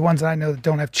noticed the ones that I know that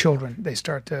don't have children, they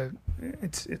start to,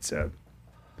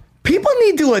 people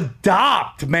need to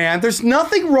adopt, man. There's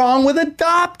nothing wrong with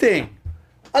adopting.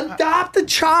 Adopt a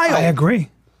child. I agree.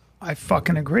 I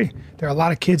fucking agree. There are a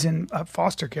lot of kids in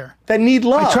foster care that need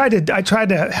love. I tried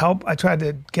to help. I tried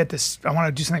to get this. I want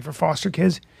to do something for foster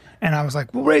kids, and I was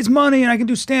like, "We'll raise money, and I can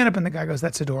do stand up." And the guy goes,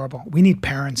 "That's adorable. We need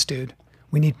parents, dude.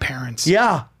 We need parents."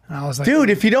 Yeah. And I was like, "Dude,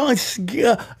 if you don't,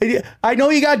 I know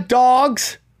you got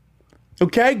dogs.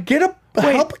 Okay, help a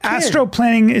kid."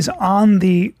 Astroplanning is on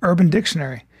the Urban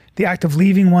Dictionary. The act of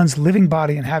leaving one's living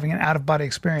body and having an out-of-body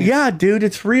experience. Yeah, dude,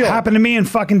 it's real. Happened to me in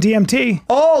fucking DMT.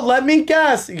 Oh, let me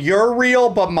guess. You're real,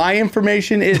 but my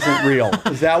information isn't real.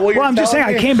 Is that what you're I'm just saying,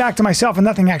 me? I came back to myself and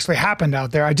nothing actually happened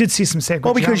out there. I did see some sacred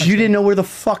Well, because you didn't know where the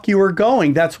fuck you were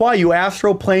going. That's why you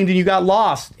astroplaned and you got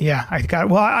lost. Yeah, I got it.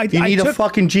 Well, You need a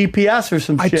fucking GPS or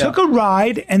some shit. I took a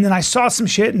ride and then I saw some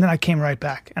shit and then I came right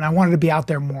back. And I wanted to be out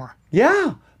there more.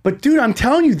 Yeah. But, dude, I'm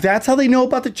telling you, that's how they know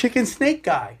about the chicken snake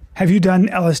guy. Have you done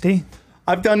LSD?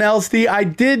 I've done LSD. I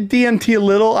did DMT a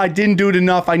little. I didn't do it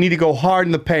enough. I need to go hard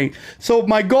in the paint. So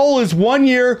my goal is 1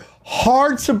 year,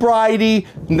 hard sobriety,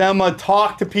 and then I'm going to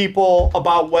talk to people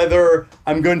about whether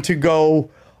I'm going to go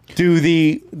do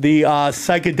the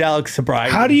psychedelic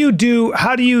sobriety. How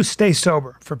do you stay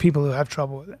sober for people who have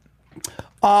trouble with it?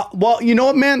 Well, you know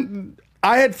what, man?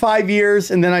 I had 5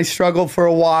 years, and then I struggled for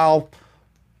a while.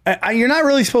 You're not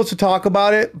really supposed to talk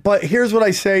about it, but here's what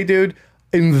I say, dude.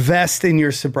 Invest in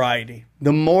your sobriety.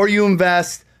 The more you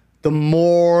invest, the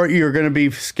more you're going to be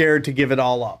scared to give it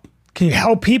all up. Can you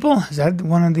help people? Is that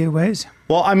one of the ways?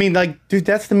 Well, I mean, like, dude,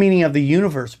 that's the meaning of the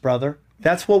universe, brother.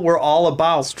 That's what we're all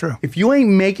about. It's true. If you ain't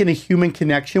making a human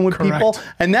connection with people,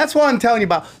 and that's what I'm telling you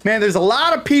about, man, there's a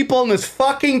lot of people in this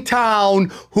fucking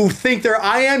town who think their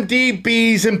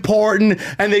IMDb's important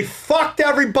and they fucked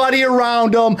everybody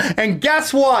around them. And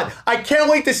guess what? I can't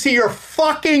wait to see your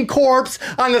fucking corpse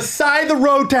on the side of the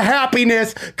road to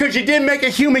happiness because you didn't make a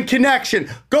human connection.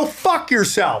 Go fuck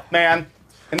yourself, man.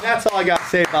 And that's all I got to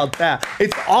say about that.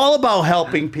 It's all about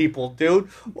helping people, dude.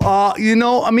 You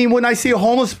know, I mean, when I see a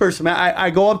homeless person, man, I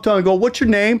go up to them and go, what's your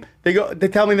name? They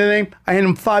tell me their name. I hand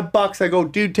them $5. I go,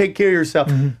 dude, take care of yourself.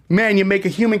 Man, you make a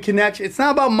human connection. It's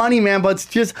not about money, man, but it's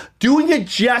just doing a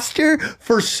gesture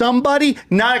for somebody,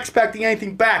 not expecting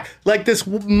anything back. Like this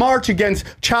march against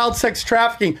child sex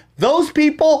trafficking. Those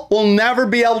people will never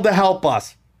be able to help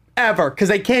us. Ever, because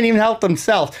they can't even help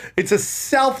themselves. It's a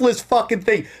selfless fucking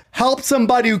thing. Help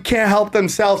somebody who can't help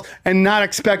themselves and not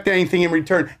expect anything in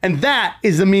return. And that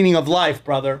is the meaning of life,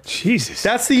 brother. Jesus.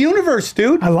 That's the universe,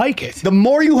 dude. I like it. The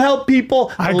more you help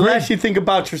people, I the agree. less you think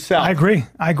about yourself. I agree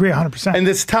 100%. And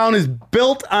this town is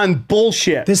built on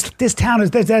bullshit. This town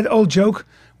is, there's that old joke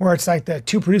where it's like the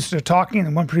two producers are talking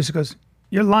and one producer goes,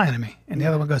 "You're lying to me," and the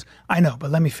other one goes, "I know,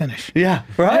 but let me finish." Yeah,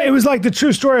 right? It was like the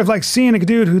true story of like seeing a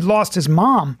dude who'd lost his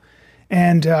mom,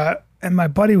 and my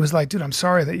buddy was like, "Dude, I'm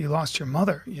sorry that you lost your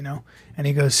mother," you know. And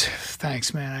he goes,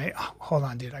 "Thanks, man. Hold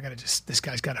on, dude. This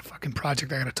guy's got a fucking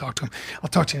project. I gotta talk to him. I'll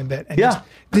talk to you in a bit." And Yeah.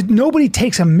 nobody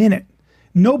takes a minute.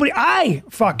 I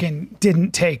fucking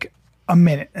didn't take a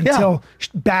minute until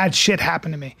bad shit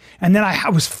happened to me, and then I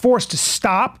was forced to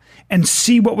stop and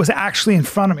see what was actually in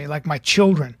front of me, like my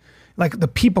children. Like the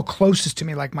people closest to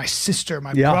me, like my sister,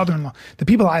 my brother-in-law, the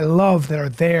people I love that are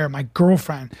there, my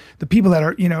girlfriend, the people that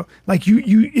are, you know, like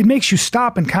it makes you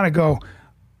stop and kind of go,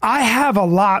 I have a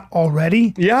lot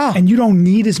already. Yeah. And you don't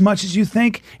need as much as you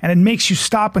think. And it makes you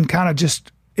stop and kind of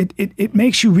just, it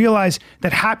makes you realize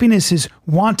that happiness is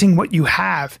wanting what you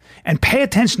have and pay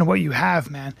attention to what you have,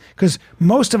 man. Because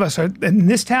most of us are in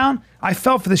this town. I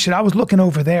fell for this shit. I was looking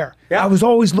over there. Yeah. I was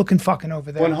always looking fucking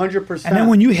over there. 100%. And then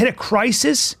when you hit a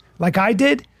crisis, like I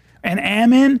did, and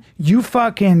am in, you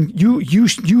fucking,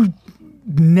 you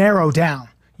narrow down.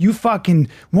 You fucking,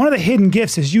 one of the hidden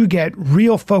gifts is you get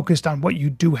real focused on what you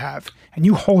do have, and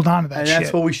you hold on to that shit. And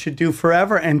that's what we should do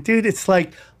forever. And dude, it's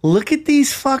like, look at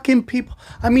these fucking people.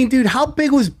 I mean, dude, how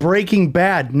big was Breaking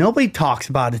Bad? Nobody talks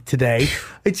about it today.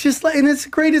 It's just like, and it's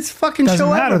the greatest fucking Doesn't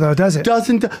show matter ever. though, does it?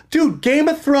 Doesn't. Dude, Game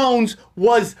of Thrones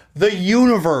was the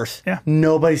universe. Yeah.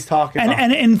 Nobody's talking about it.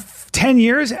 And in 10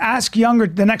 years, ask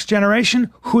the next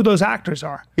generation who those actors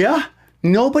are. Yeah.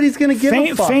 Nobody's going to give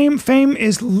a fuck. Fame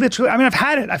is literally, I mean, I've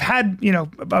had it. I've had, you know,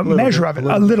 a measure of it,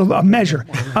 a measure,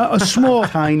 a small,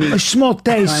 Tiny. a small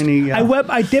taste. Tiny, yeah.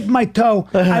 I dip my toe.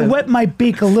 I wet my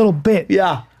beak a little bit.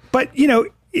 Yeah. But, you know,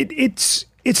 it's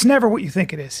never what you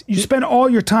think it is. You spend all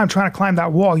your time trying to climb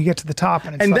that wall. You get to the top.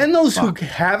 And Then those who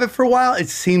have it for a while, it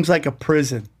seems like a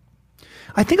prison.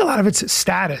 I think a lot of it's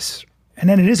status. And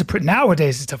then it is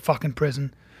nowadays it's a fucking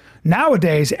prison.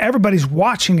 Nowadays, everybody's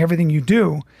watching everything you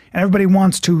do, and everybody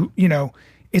wants to, you know,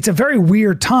 it's a very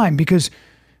weird time because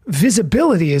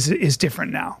visibility is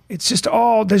different now. It's just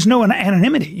there's no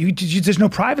anonymity. There's no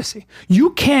privacy. You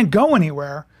can't go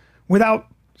anywhere without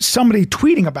somebody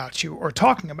tweeting about you or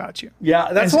talking about you.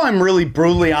 Yeah, that's why I'm really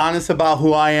brutally honest about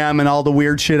who I am and all the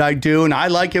weird shit I do. And I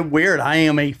like it weird. I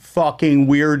am a fucking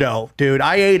weirdo, dude.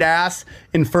 I ate ass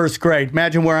in first grade.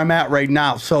 Imagine where I'm at right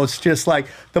now. So it's just like,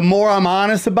 the more I'm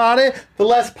honest about it, the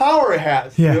less power it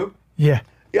has, dude. Yeah.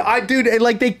 Yeah,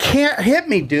 like, they can't hit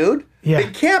me, dude. Yeah.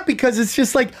 They can't, because it's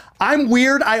just like, I'm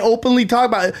weird. I openly talk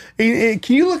about it.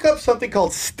 Can you look up something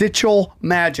called Stitchel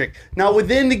magic? Now,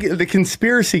 within the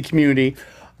conspiracy community,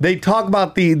 they talk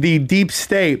about the deep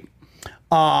state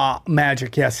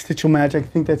magic. Yeah, Stitchel magic. I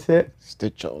think that's it.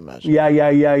 Stitchel magic.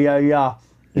 Yeah.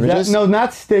 Images? No,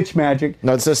 not Stitch magic.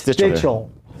 No, it says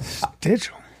Stitchel.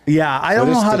 Stitchel. Yeah, I don't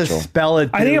is know how to Stitchel? spell it.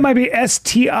 I think dude. it might be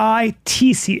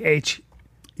STITCH.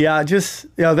 Yeah,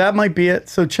 that might be it.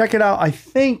 So check it out, I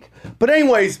think. But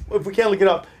anyways, if we can't look it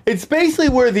up, it's basically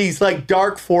where these like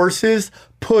dark forces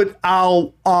put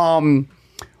out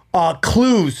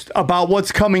clues about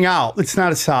what's coming out. It's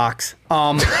not a socks.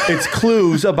 It's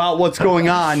clues about what's going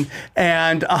on,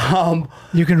 and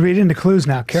You can read into clues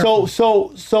now. Careful.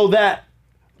 so that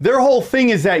their whole thing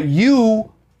is that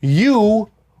you will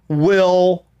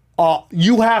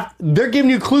they're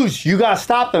giving you clues. You gotta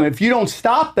stop them. If you don't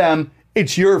stop them,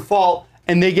 it's your fault,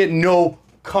 and they get no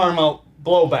karma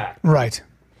blowback. Right.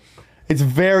 It's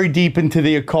very deep into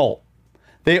the occult.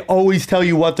 They always tell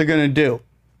you what they're gonna do.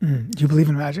 Do you believe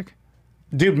in magic?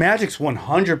 Dude, magic's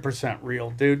 100% real,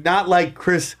 dude. Not like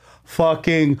Chris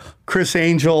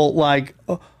Angel, like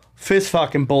fist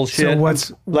fucking bullshit. So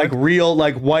what's- like real,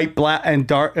 like white, black, and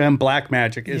dark and black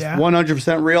magic is Yeah.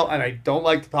 100% real, and I don't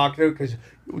like to talk to it because,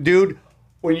 dude,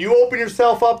 when you open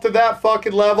yourself up to that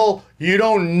fucking level, you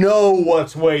don't know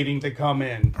what's waiting to come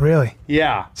in. Really?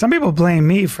 Yeah. Some people blame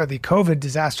me for the COVID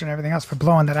disaster and everything else for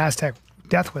blowing that Aztec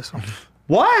death whistle.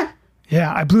 What?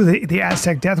 Yeah, I blew the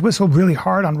Aztec death whistle really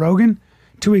hard on Rogan.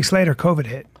 2 weeks later, COVID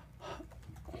hit.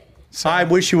 I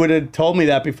wish you would have told me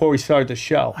that before we started the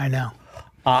show. I know.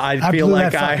 I feel blew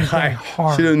like that fucking thing I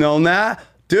hard. should have known that,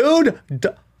 dude.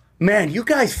 Man, you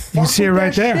guys fuck see it with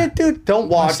right that there. shit, dude. Don't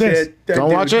watch this? it.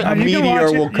 Don't watch it? A You can meteor watch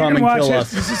it. will You come can and watch kill it.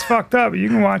 us. This is fucked up. You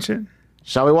can watch it.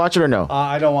 Shall we watch it or no?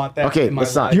 I don't want that. Okay, in my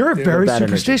let's not. life, You're a dude. very bad energy.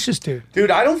 superstitious dude.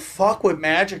 Dude, I don't fuck with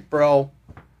magic, bro.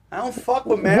 I don't fuck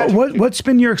with magic. What's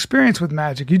been your experience with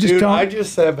magic? You just Dude, don't. I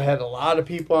just have had a lot of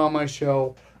people on my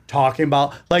show talking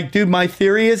about, like, dude, my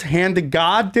theory is, hand to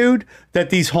God, dude, that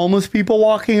these homeless people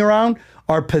walking around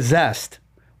are possessed.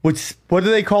 Which, what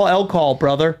do they call alcohol,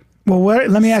 brother? Well,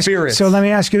 let me ask you. Spirits. So let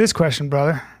me ask you this question,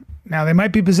 brother. Now they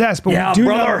might be possessed, but Yeah, we do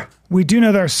brother. know we do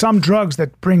know there are some drugs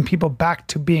that bring people back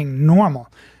to being normal.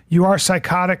 You are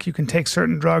psychotic. You can take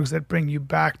certain drugs that bring you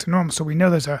back to normal. So we know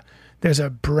there's a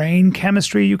brain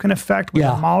chemistry you can affect with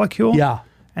Yeah. a molecule. Yeah.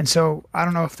 And so I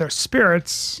don't know if they're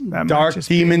spirits. That might Dark just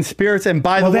be- demon spirits. And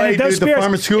by Well, the then way, if those dude, the spirits-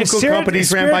 pharmaceutical if spirit-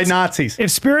 companies if ran by spirits- Nazis.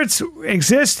 If spirits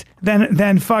exist,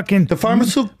 then fucking The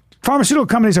pharmaceutical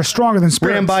companies are stronger than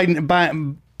spirits.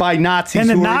 ran by Nazis And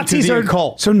the who Nazis were are into the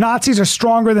occult. so Nazis are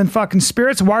stronger than fucking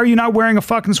spirits. Why are you not wearing a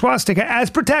fucking swastika as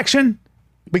protection?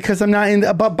 Because I'm not in.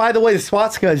 But by the way, the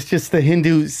swastika is just the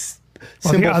Hindu Well,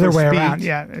 symbol the other for way speed. around.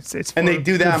 Yeah, it's And for they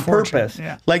do that good on fortune. purpose.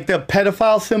 Yeah. Like the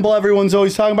pedophile symbol everyone's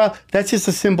always talking about, that's just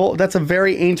a symbol. That's a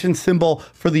very ancient symbol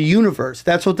for the universe.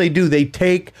 That's what they do. They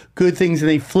take good things and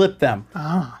they flip them.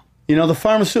 You know, the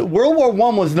pharmaceutical World War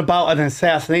I wasn't about an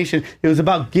assassination. It was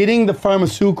about getting the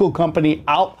pharmaceutical company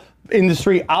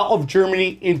industry out of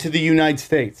Germany into the United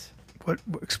States. What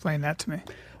explain that to me?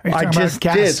 Are you I talking about just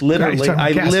gas- did, are you literally. talking about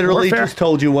I gas literally warfare? just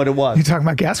told you what it was. You talking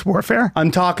about gas warfare?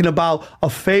 I'm talking about a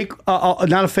fake,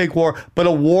 not a fake war, but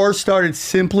a war started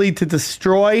simply to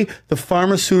destroy the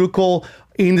pharmaceutical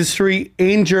industry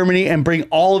in Germany and bring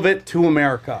all of it to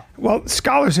America. Well,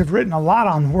 scholars have written a lot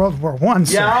on World War I,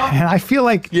 sir, Yeah? and I feel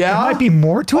like Yeah? there might be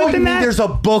more to Oh, it you than mean that. there's a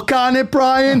book on it,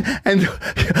 Brian? And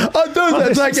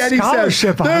there's like some Eddie says,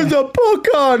 scholarship on there's it. a book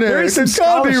on it. There is some It's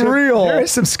gotta be scholarship. real. There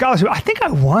is some scholarship. I think I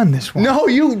won this one. No,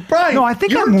 Brian. No, I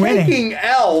think you're I'm winning. taking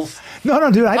L's. no,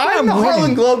 dude. I think I'm I'm the Harlem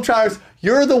winning. Globetrotters.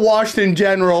 You're the Washington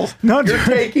Generals. No, you're dude.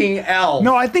 taking L's.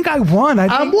 No, I think I won. I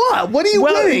think, what? What are you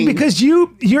well, winning? because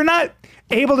you're not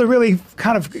able to really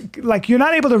kind of like you're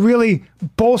not able to really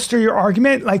bolster your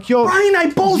argument. Like you'll Brian, I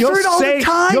bolster you'll it all say- the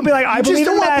time. You'll be like, I You just believe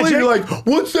in don't want to magic. believe. You're like,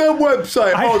 what's that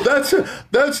website?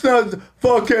 That's not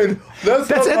fucking. That's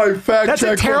not my fact That's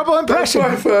check. a terrible one. impression.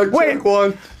 That's my fact Wait, check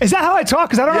one. is that how I talk?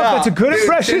 Because I don't know if that's a good Dude,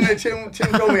 impression.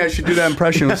 Tim told me I should do that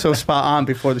impression. It was so spot on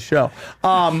before the show.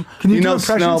 Can you do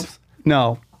impressions? Snopes?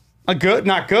 No. A good,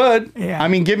 not good. Yeah. I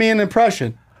mean, give me an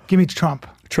impression. Give me Trump.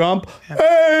 Trump.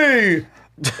 Hey.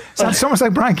 Sounds so much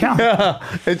like Brian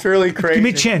Callen. It's really crazy. Give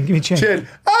me Chin. Give me Chin. Chin.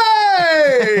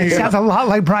 Hey. Sounds a lot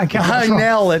like Brian Callen. I What's wrong?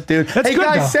 nail it, dude. That's hey, good,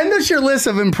 guys, though. send us your list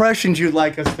of impressions you'd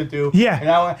like us to do.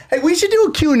 Yeah. Hey, we should do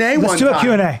a Q&A one time. Let's do a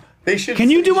Q&A. They should.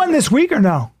 Can you do one this week or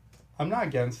no? I'm not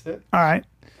against it. All right.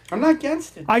 I'm not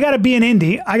against it. I got to be in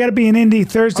Indy. I got to be in Indy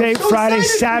Thursday, I'm so Friday,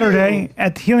 excited for Saturday you.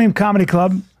 at the Helium Comedy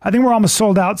Club. I think we're almost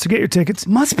sold out, so get your tickets.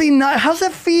 Must be not. How's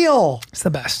that feel? It's the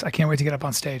best. I can't wait to get up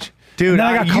on stage. Dude, And then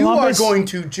I got you are Columbus. going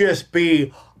to just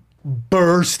be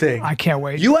bursting. I can't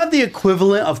wait. You have the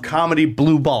equivalent of comedy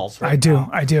blue balls, right? I do.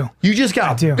 I do. You just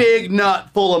got do. a big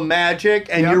nut full of magic,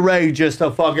 and Yep. you're ready just to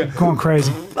fucking Going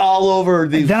crazy. all over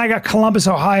these. Then I got Columbus,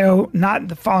 Ohio. Not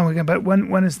the following weekend, but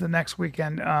when is the next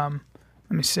weekend?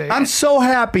 Let me see. I'm so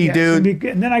happy, Yeah, it's gonna dude. be good.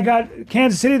 And then I got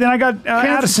Kansas City. Then I got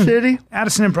Addison. City?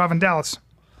 Addison Improv in Dallas.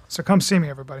 So come see me,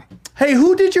 everybody. Hey,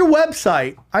 who did your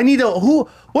website? I need a who.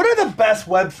 What are the best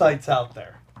websites out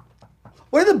there?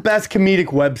 What are the best comedic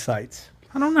websites?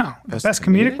 I don't know. The best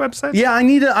comedic website? Yeah,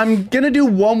 I'm gonna do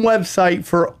one website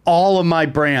for all of my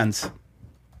brands.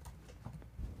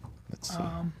 Let's see.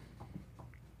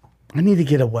 I need to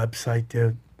get a website,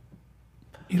 dude.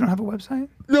 You don't have a website?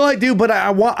 No, I do, but I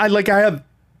have.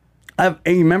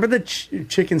 Hey, you remember the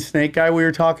chicken snake guy we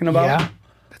were talking about? Yeah.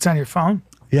 That's on your phone.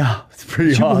 Yeah, it's pretty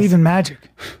You awesome. believe in magic.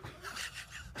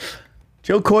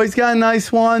 Joe Coy's got a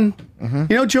nice one. Mm-hmm.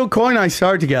 You know, Joe Coy and I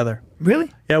started together.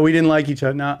 Really? Yeah, we didn't like each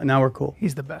other. Now we're cool.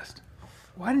 He's the best.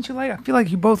 Why didn't you like? I feel like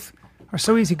you both are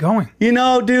so easygoing. You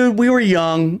know, dude, we were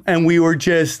young and we were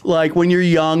just like, when you're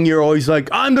young, you're always like,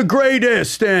 I'm the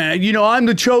greatest and, you know, I'm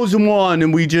the chosen one.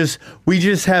 And we just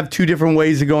have two different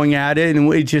ways of going at it. And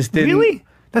we just didn't. Really?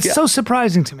 That's so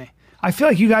surprising to me. I feel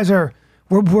like you guys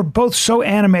we're both so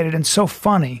animated and so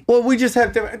funny. Well, we just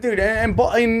have to, dude, and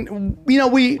you know,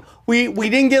 we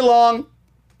didn't get along.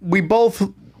 We both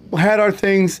had our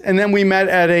things, and then we met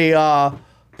at a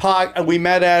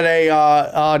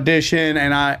audition,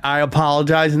 and I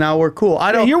apologize. And now we're cool.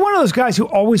 You're one of those guys who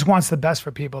always wants the best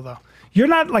for people, though. You're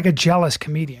not like a jealous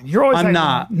comedian. You're always. I'm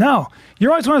not. No,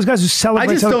 you're always one of those guys who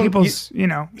celebrates other people's,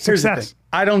 Here's the success. thing.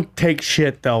 I don't take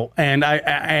shit though, and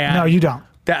No, you don't.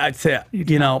 That's it.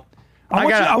 You know.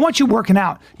 I want you working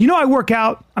out. You know, I work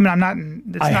out. I mean, I'm not.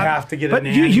 Have to get a But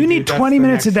nanny, you need dude. That's 20 the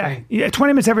minutes a next day. thing. Yeah,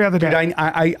 20 minutes every other day. Dude,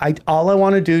 I all I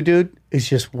want to do, dude, is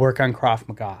just work on Krav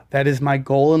Maga. That is my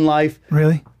goal in life.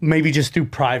 Really? Maybe just do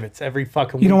privates every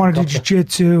fucking week. You don't want to do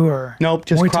jiu-jitsu or Nope,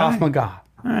 just Muay Thai? Krav Maga.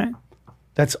 All right.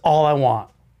 That's all I want.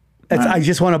 I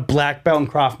just want a black belt in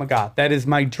Krav Maga. That is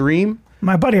my dream.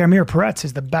 My buddy Amir Peretz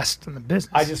is the best in the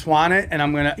business. I just want it, and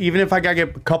I'm gonna, even if I gotta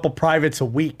get a couple privates a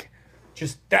week,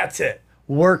 just that's it.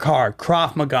 Work hard,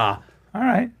 Krav Maga. All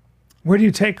right. Where do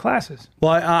you take classes?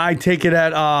 Well, I take it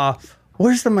at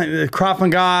where's the Krav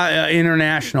Maga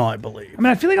International, I believe. I mean,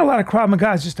 I feel like a lot of Krav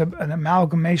Maga is just an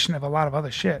amalgamation of a lot of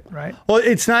other shit, right? Well,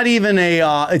 it's not even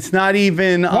a. It's not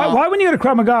even. Why when you go to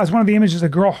Krav Maga is one of the images of a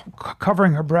girl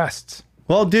covering her breasts?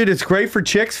 Well, dude, it's great for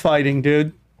chicks fighting,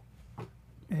 dude.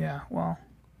 Yeah, well.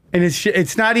 And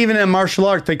it's not even a martial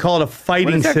art. They call it a fighting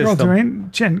What is that system. girl doing?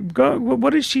 Jen, go.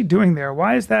 What is she doing there?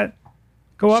 Why is that?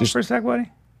 Go up She's- for a sec,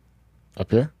 buddy. Up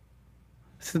here?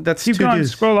 So that's Keep two going.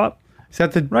 dudes. Scroll up. Is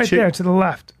that the Right chick? there to the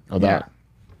left. Oh, that.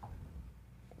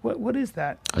 What is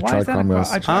that? I Why tried is that? Krav Maga.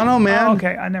 I don't know, man. Oh,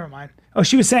 okay, I never mind. Oh,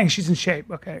 she was saying she's in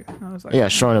shape. Okay, I was like, Yeah,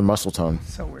 showing a muscle tone.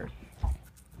 so weird.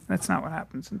 That's not what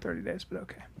happens in 30 days, but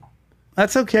okay.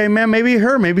 That's okay, man. Maybe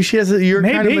her. Maybe she has your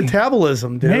kind of Maybe.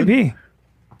 metabolism, dude. Maybe.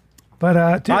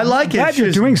 But dude, I like I'm it. glad It's you're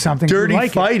just doing something. You Dirty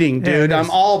like it. fighting, Yeah, dude. it I'm is.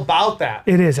 all about that.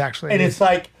 It is actually. And It it's is.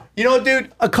 like, you know,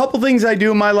 dude, a couple things I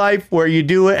do in my life where you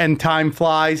do it and time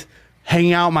flies.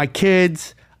 Hanging out with my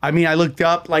kids. I mean, I looked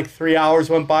up, like 3 hours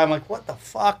went by. I'm like, what the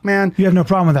fuck, man? You have no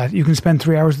problem with that. You can spend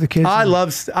 3 hours with the kids.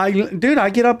 Dude, I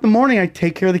get up in the morning. I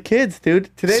take care of the kids,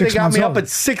 dude. Today 6 they got months me old. up at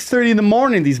 6:30 in the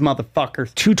morning, these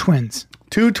motherfuckers. 2 twins.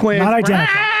 2 twins. Not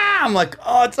identical. Ah! I'm like,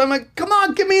 I'm like, come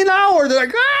on, give me an hour. They're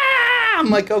like, ah! I'm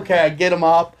like, okay, I get them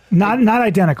up. Not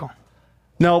identical.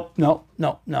 Nope.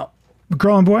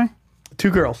 Girl and boy? 2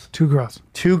 girls. 2 girls.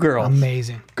 2 girls.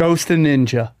 Amazing. Ghost and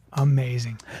Ninja.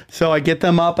 Amazing. So I get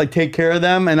them up, I take care of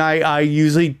them, and I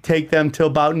usually take them till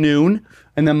about noon,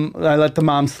 and then I let the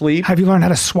mom sleep. Have you learned how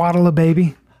to swaddle a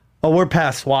baby? Oh, we're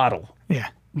past swaddle, Yeah.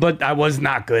 but I was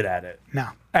not good at it. No.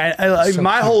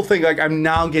 My whole thing, like, I'm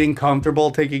now getting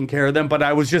comfortable taking care of them, but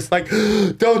I was just like,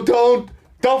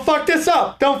 don't fuck this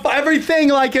up. Everything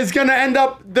like is gonna end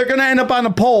up. They're gonna end up on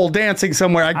a pole dancing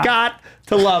somewhere. I got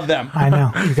to love them. I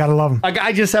know. You got to love them. Like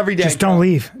I just every day. Just don't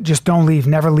leave. Just don't leave.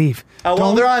 Never leave. Oh,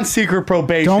 well, they're on secret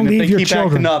probation. Don't If leave they your keep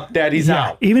children. acting up, daddy's Yeah.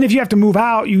 out. Even if you have to move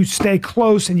out, you stay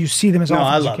close and you see them as No,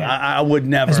 often I as you love. can. I would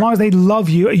never. As long as they love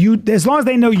you, as long as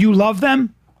they know you love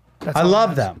them. That's I all that love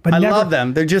matters. them. But I never- love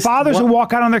them. They're just fathers who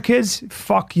walk out on their kids.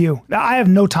 Fuck you. I have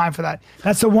no time for that.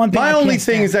 That's the one thing. My I only can't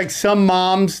thing stand. is like some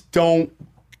moms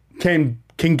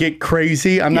can get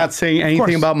crazy. I'm not saying anything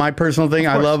course. about my personal thing.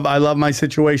 I love my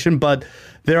situation, but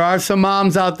there are some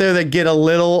moms out there that get a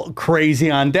little crazy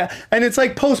on that, and it's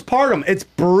like postpartum. It's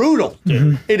brutal,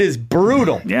 dude. It is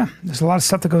brutal. Yeah, there's a lot of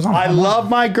stuff that goes on. I love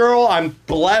my girl. I'm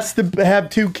blessed to have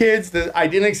 2 kids. I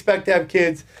didn't expect to have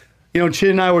kids. You know, Chin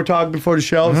and I were talking before the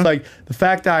show. It's like the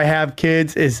fact that I have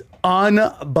kids is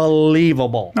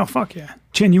unbelievable. No, fuck yeah.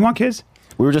 Chin, you want kids?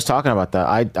 We were just talking about that.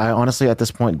 I honestly, at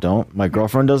this point, don't. My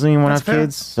girlfriend doesn't even want to That's have fair.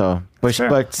 kids. So, but, fair.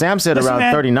 but Sam said Listen, around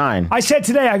man, 39. I said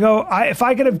today, I go, if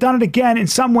I could have done it again, in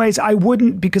some ways I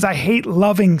wouldn't, because I hate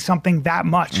loving something that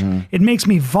much. Mm-hmm. It makes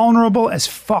me vulnerable as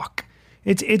fuck.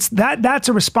 It's that's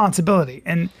a responsibility,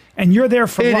 and you're there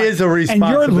for It life. is a And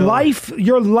responsibility.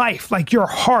 your life, like your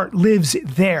heart lives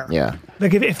there. Yeah.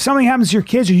 Like if something happens to your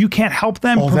kids or you can't help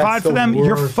them, Oh, provide that's for the them,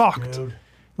 you're worst, fucked. dude.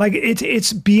 Like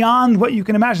it's beyond what you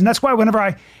can imagine. That's why whenever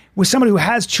I with somebody who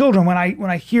has children, when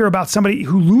I hear about somebody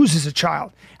who loses a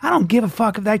child, I don't give a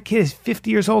fuck if that kid is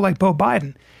 50 years old like Bo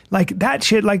Biden. Like that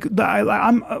shit. Like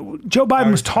Joe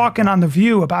Biden was talking on The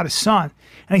View about his son,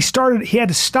 and he had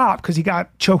to stop because he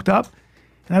got choked up.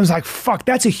 And I was like, fuck,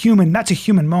 that's a human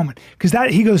moment. Because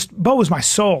he goes, Bo was my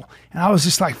soul. And I was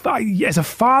just like, fuck, as a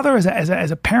father,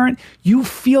 as a parent, you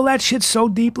feel that shit so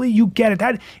deeply. You get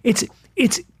it.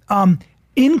 It's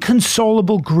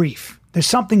inconsolable grief. There's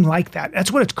something like that.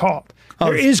 That's what it's called.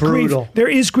 There it's is brutal. grief. There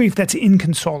is grief that's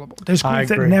inconsolable. There's I grief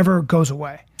that agree. never goes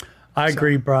away. I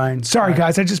agree, Brian. Sorry,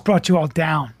 guys, I just brought you all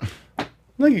down.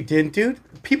 No, you didn't, dude.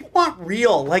 People want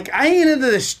real. Like, I ain't into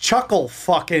this chuckle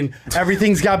fucking.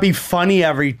 Everything's got to be funny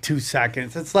every 2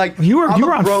 seconds. It's like You were I'm a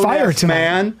on fire grown-ass tonight.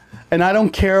 man, and I don't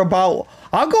care about.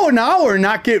 I'll go an hour and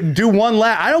not do one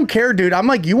lap. I don't care, dude. I'm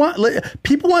like,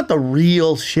 people want the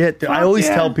real shit. Dude. I always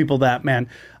yeah. tell people that, man.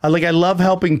 I love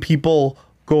helping people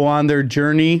go on their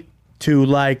journey to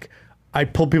like. I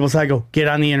pull people aside. I go, get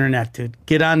on the internet, dude.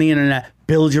 Get on the internet.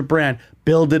 Build your brand.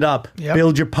 Build it up. Yep.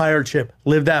 Build your pirate ship.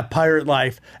 Live that pirate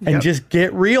life, and Yep. just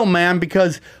get real, man.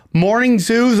 Because morning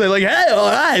zoos, they're like, hey,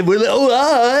 all right,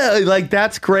 like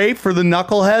that's great for the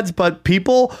knuckleheads, but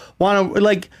people want to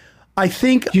like. I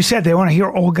think, You said they want to hear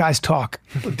old guys talk.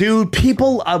 dude,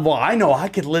 people. Well, I know I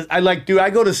could. I like, dude. I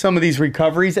go to some of these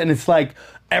recoveries, and it's like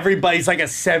everybody's like a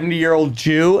 70-year-old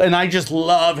Jew, and I just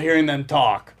love hearing them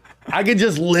talk. I could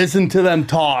just listen to them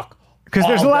talk. Because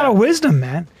there's a lot of wisdom,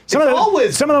 man. Some of all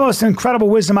wisdom. Some of the most incredible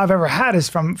wisdom I've ever had is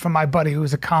from my buddy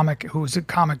who's a comic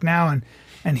now,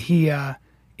 and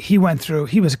he went through.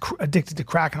 He was addicted to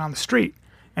cracking on the street,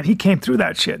 and he came through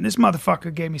that shit. And this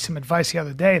motherfucker gave me some advice the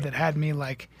other day that had me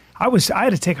like, I had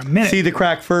to take a minute. See the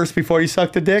crack first before you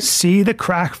suck the dick. See the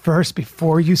crack first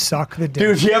before you suck the dick.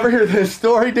 Dude, you ever hear this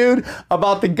story, dude,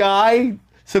 about the guy?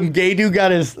 Some gay dude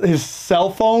got his cell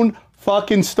phone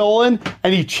fucking stolen,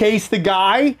 and he chased the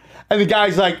guy, and the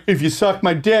guy's like, if you suck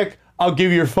my dick, I'll give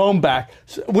you your phone back,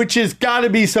 which has got to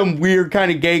be some weird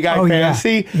kind of gay guy Oh, yeah.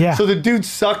 fantasy. Yeah. So the dude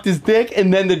sucked his dick,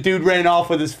 and then the dude ran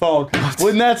off with his phone.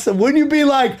 Wouldn't you be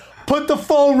like, put the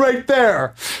phone right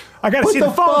there? I got to Put see the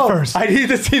phone first. I need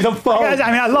to see the phone.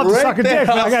 I love to suck a there. dick,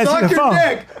 but I gotta see Suck the your phone.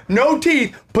 dick. No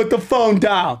teeth. Put the phone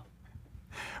down.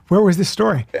 Where was this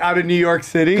story? Out of New York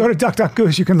City. Go to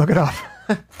DuckDuckGoose. You can look it up.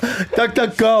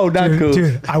 Go, not Goose.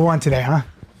 Dude, I won today, huh?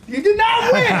 You did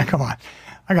not win. Come on.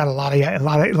 I got a lot of W's.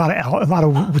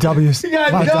 You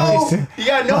got A lot of W's, no, too. you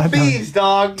got A no lot of W's. B's,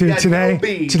 dog. Dude, you got today no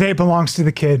B's. today belongs to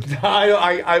the kid.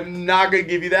 I'm not gonna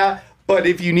give you that. But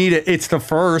if you need it, it's the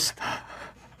first.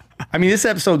 I mean, this is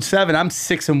episode 7. I'm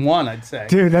 6-1, I'd say.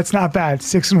 Dude, that's not bad.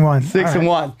 6-1.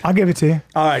 6-1. I'll give it to you.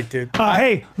 All right, dude.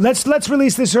 Hey, let's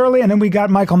release this early, and then we got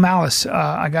Michael Malice.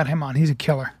 I got him on. He's a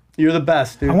killer. You're the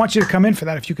best, dude. I want you to come in for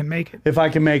that if you can make it. if I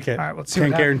can make it. All right, let's see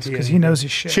Can't what happens guarantee because it. he knows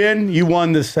his shit. Chin, you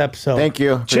won this episode. Thank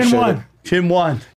you. Chin Appreciate won. it. Chin won.